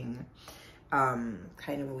retrograding, kind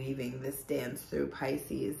of weaving this dance through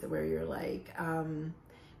Pisces, where you're like,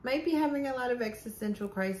 might be having a lot of existential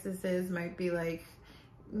crises, might be like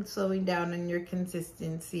slowing down on your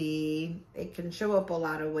consistency. It can show up a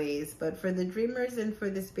lot of ways, but for the dreamers and for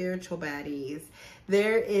the spiritual baddies,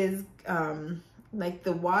 there is like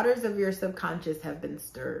the waters of your subconscious have been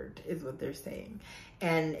stirred, is what they're saying.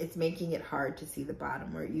 And it's making it hard to see the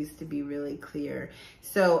bottom where it used to be really clear.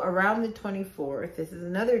 So around the 24th, this is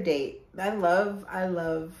another date. I love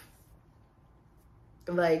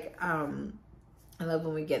like, I love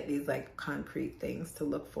when we get these like concrete things to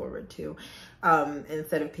look forward to.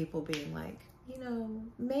 Instead of people being like, you know,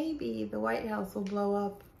 maybe the White House will blow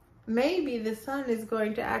up. Maybe the sun is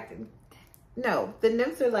going to act. No, the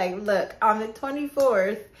nymphs are like, look, on the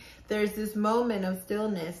 24th, there's this moment of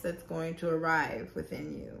stillness that's going to arrive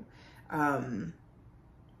within you.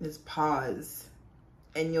 This pause.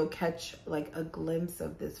 And you'll catch like a glimpse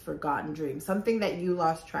of this forgotten dream, something that you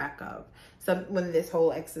lost track of. When this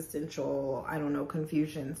whole existential, I don't know,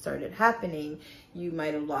 confusion started happening, you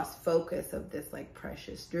might have lost focus of this like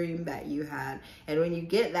precious dream that you had. And when you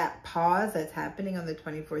get that pause that's happening on the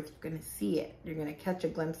 24th, you're going to see it. You're going to catch a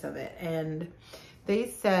glimpse of it. And they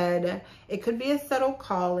said it could be a subtle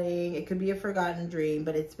calling. It could be a forgotten dream,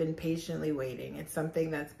 but it's been patiently waiting. It's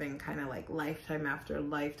something that's been kind of like lifetime after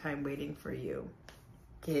lifetime waiting for you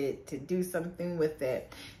to do something with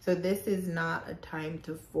it. So this is not a time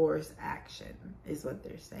to force action, is what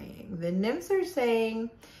they're saying. The nymphs are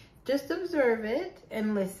saying, just observe it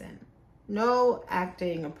and listen. No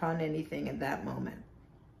acting upon anything at that moment.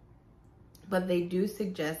 But they do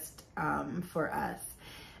suggest for us,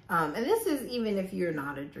 and this is even if you're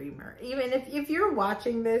not a dreamer, even if you're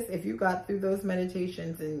watching this, if you got through those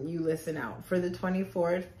meditations and you listen out for the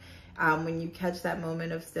 24th, when you catch that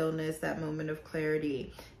moment of stillness, that moment of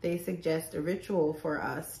clarity, they suggest a ritual for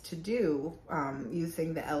us to do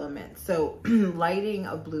using the elements. So lighting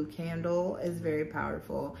a blue candle is very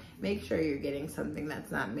powerful. Make sure you're getting something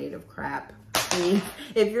that's not made of crap. Please.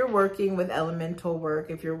 If you're working with elemental work,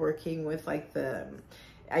 if you're working with like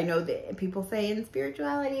I know that people say in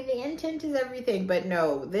spirituality, the intent is everything, but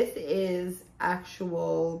no, this is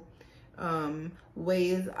actual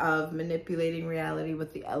ways of manipulating reality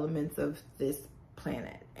with the elements of this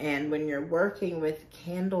planet. And when you're working with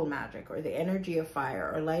candle magic or the energy of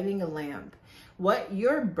fire or lighting a lamp, what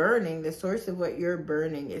you're burning, the source of what you're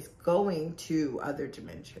burning is going to other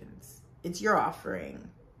dimensions. It's your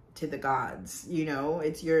offering to the gods, you know.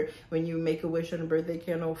 It's when you make a wish on a birthday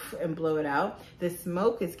candle and blow it out, the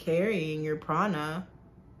smoke is carrying your prana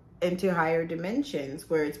into higher dimensions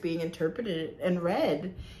where it's being interpreted and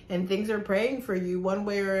read, and things are praying for you one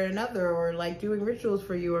way or another, or like doing rituals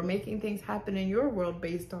for you, or making things happen in your world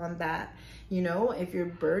based on that. You know, if you're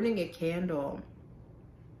burning a candle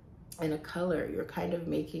in a color, you're kind of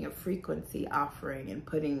making a frequency offering and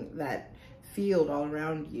putting that field all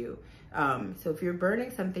around you. So if you're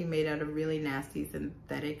burning something made out of really nasty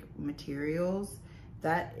synthetic materials,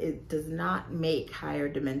 that it does not make higher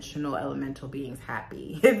dimensional elemental beings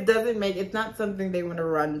happy. It doesn't make, it's not something they want to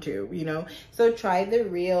run to, you know. So try the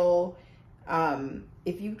real,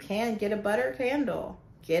 if you can, get a butter candle,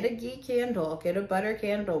 get a ghee candle, get a butter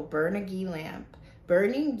candle, burn a ghee lamp.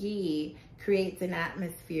 Burning ghee creates an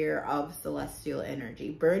atmosphere of celestial energy.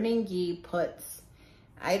 Burning ghee puts,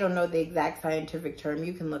 I don't know the exact scientific term,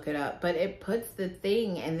 you can look it up, but it puts the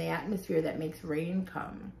thing in the atmosphere that makes rain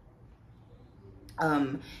come.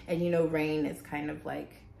 And you know, rain is kind of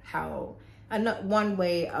like how, one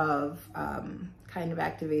way of kind of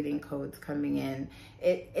activating codes coming in.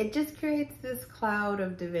 It just creates this cloud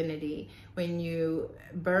of divinity when you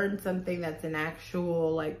burn something that's an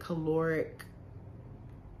actual like caloric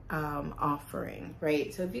offering,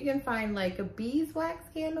 right? So if you can find like a beeswax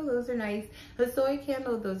candle, those are nice. A soy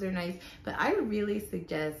candle, those are nice. But I really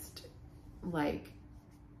suggest like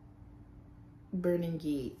burning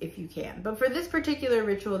ghee if you can. But for this particular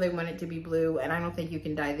ritual, they want it to be blue, and I don't think you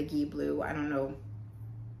can dye the ghee blue. I don't know.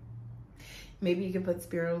 Maybe you can put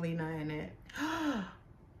spirulina in it.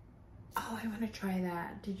 Oh, I want to try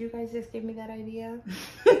that. Did you guys just give me that idea?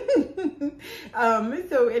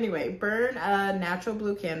 So anyway, burn a natural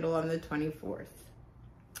blue candle on the 24th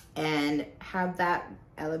and have that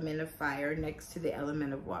element of fire next to the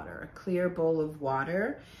element of water, a clear bowl of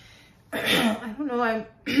water. I don't know, I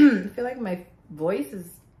feel like my voice is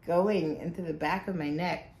going into the back of my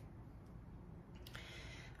neck.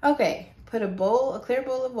 Okay, put a clear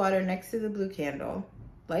bowl of water next to the blue candle,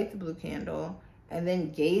 light the blue candle, and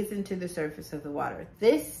then gaze into the surface of the water.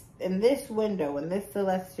 In this window, in this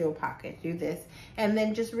celestial pocket, do this, and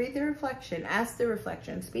then just read the reflection, ask the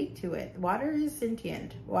reflection, speak to it. Water is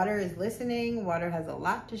sentient, water is listening, water has a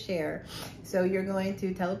lot to share. So you're going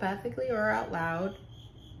to telepathically or out loud,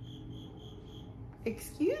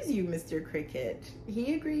 excuse you, Mr. Cricket.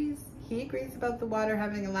 He agrees about the water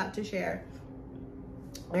having a lot to share.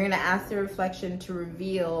 You're gonna ask the reflection to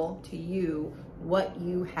reveal to you what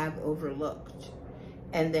you have overlooked.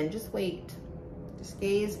 and then just wait. Just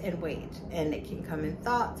gaze and wait. And it can come in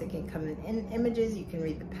thoughts, it can come in images, you can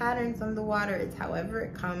read the patterns on the water. It's however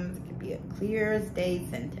it comes. It can be a clear as day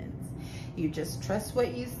sentence. You just trust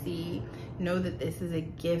what you see. Know that this is a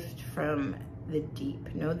gift from the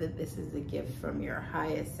deep. Know that this is a gift from your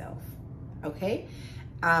highest self. Okay?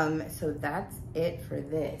 So that's it for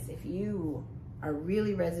this. If you are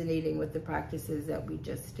really resonating with the practices that we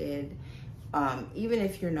just did, even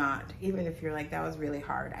if you're not, even if you're like, that was really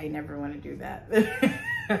hard, I never want to do that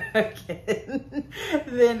again,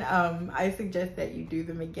 then I suggest that you do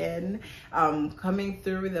them again. Coming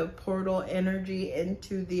through the portal energy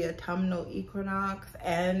into the autumnal equinox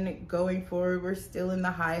and going forward, we're still in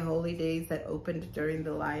the high holy days that opened during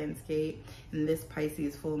the Lion's Gate, and this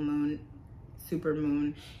Pisces full moon, super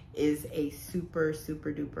moon, is a super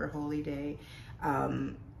duper holy day.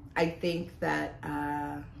 I think that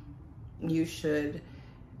you should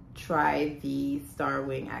try the star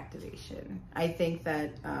wing activation. I think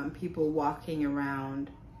that people walking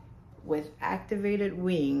around with activated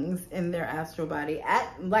wings in their astral body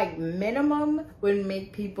at like minimum would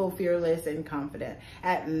make people fearless and confident.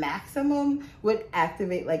 At maximum would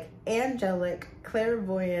activate like angelic,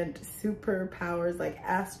 clairvoyant superpowers, like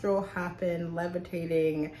astral hopping,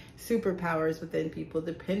 levitating superpowers within people,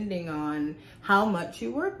 depending on how much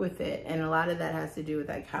you work with it. And a lot of that has to do with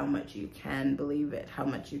like how much you can believe it, how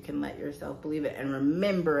much you can let yourself believe it and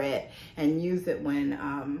remember it and use it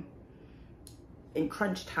when in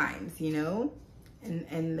crunch times, you know,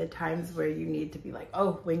 and the times where you need to be like,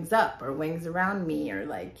 oh, wings up or wings around me, or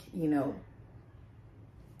like, you know,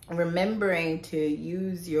 remembering to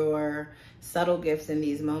use your subtle gifts in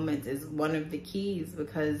these moments is one of the keys,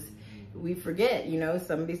 because we forget, you know,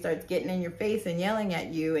 somebody starts getting in your face and yelling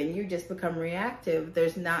at you and you just become reactive.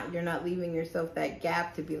 You're not leaving yourself that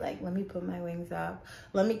gap to be like, let me put my wings up,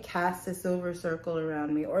 let me cast a silver circle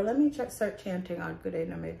around me, or let me start chanting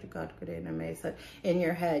in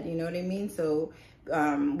your head, you know what I mean? So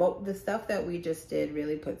the stuff that we just did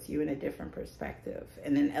really puts you in a different perspective,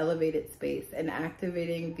 in an elevated space, and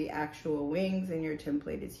activating the actual wings in your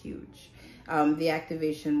template is huge. The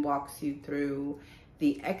activation walks you through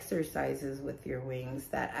the exercises with your wings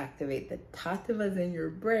that activate the tattvas in your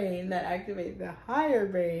brain, that activate the higher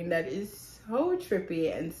brain, that is so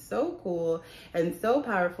trippy and so cool and so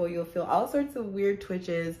powerful. You'll feel all sorts of weird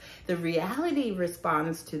twitches. The reality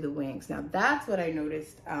responds to the wings. Now that's what I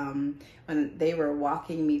noticed when they were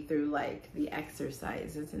walking me through like the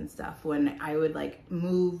exercises and stuff. When I would like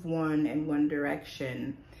move one in one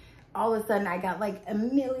direction, all of a sudden I got like a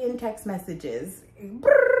million text messages.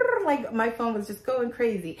 Like my phone was just going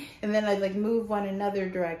crazy. And then I'd like move one another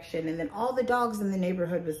direction, and then all the dogs in the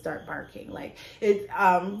neighborhood would start barking. Like it's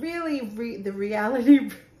the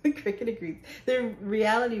reality, the cricket agrees, the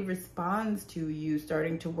reality responds to you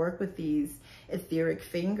starting to work with these etheric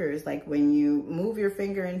fingers. Like when you move your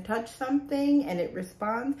finger and touch something and it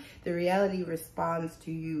responds, the reality responds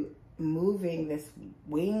to you moving this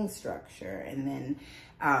wing structure. And then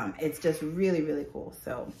it's just really cool.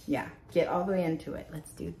 So yeah, get all the way into it.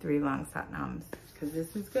 Let's do 3 long Sat Nams, because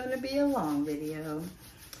this is going to be a long video.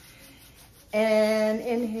 And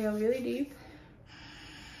inhale really deep.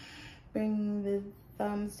 Bring the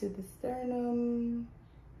thumbs to the sternum.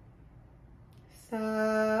 Sat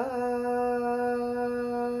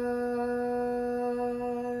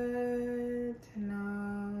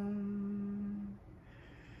Nam.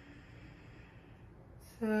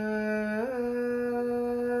 Sat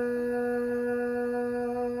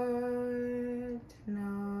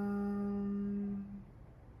Nam.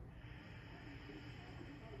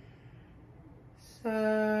 Sat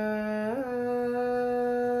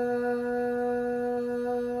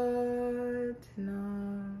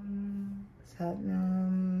Nam. Sat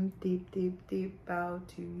Nam. Deep bow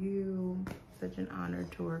to you. Such an honor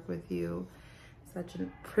to work with you. Such a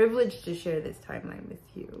privilege to share this timeline with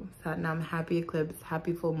you. Sat Nam, happy eclipse,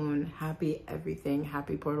 happy full moon, happy everything,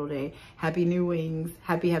 happy portal day, happy new wings,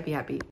 happy.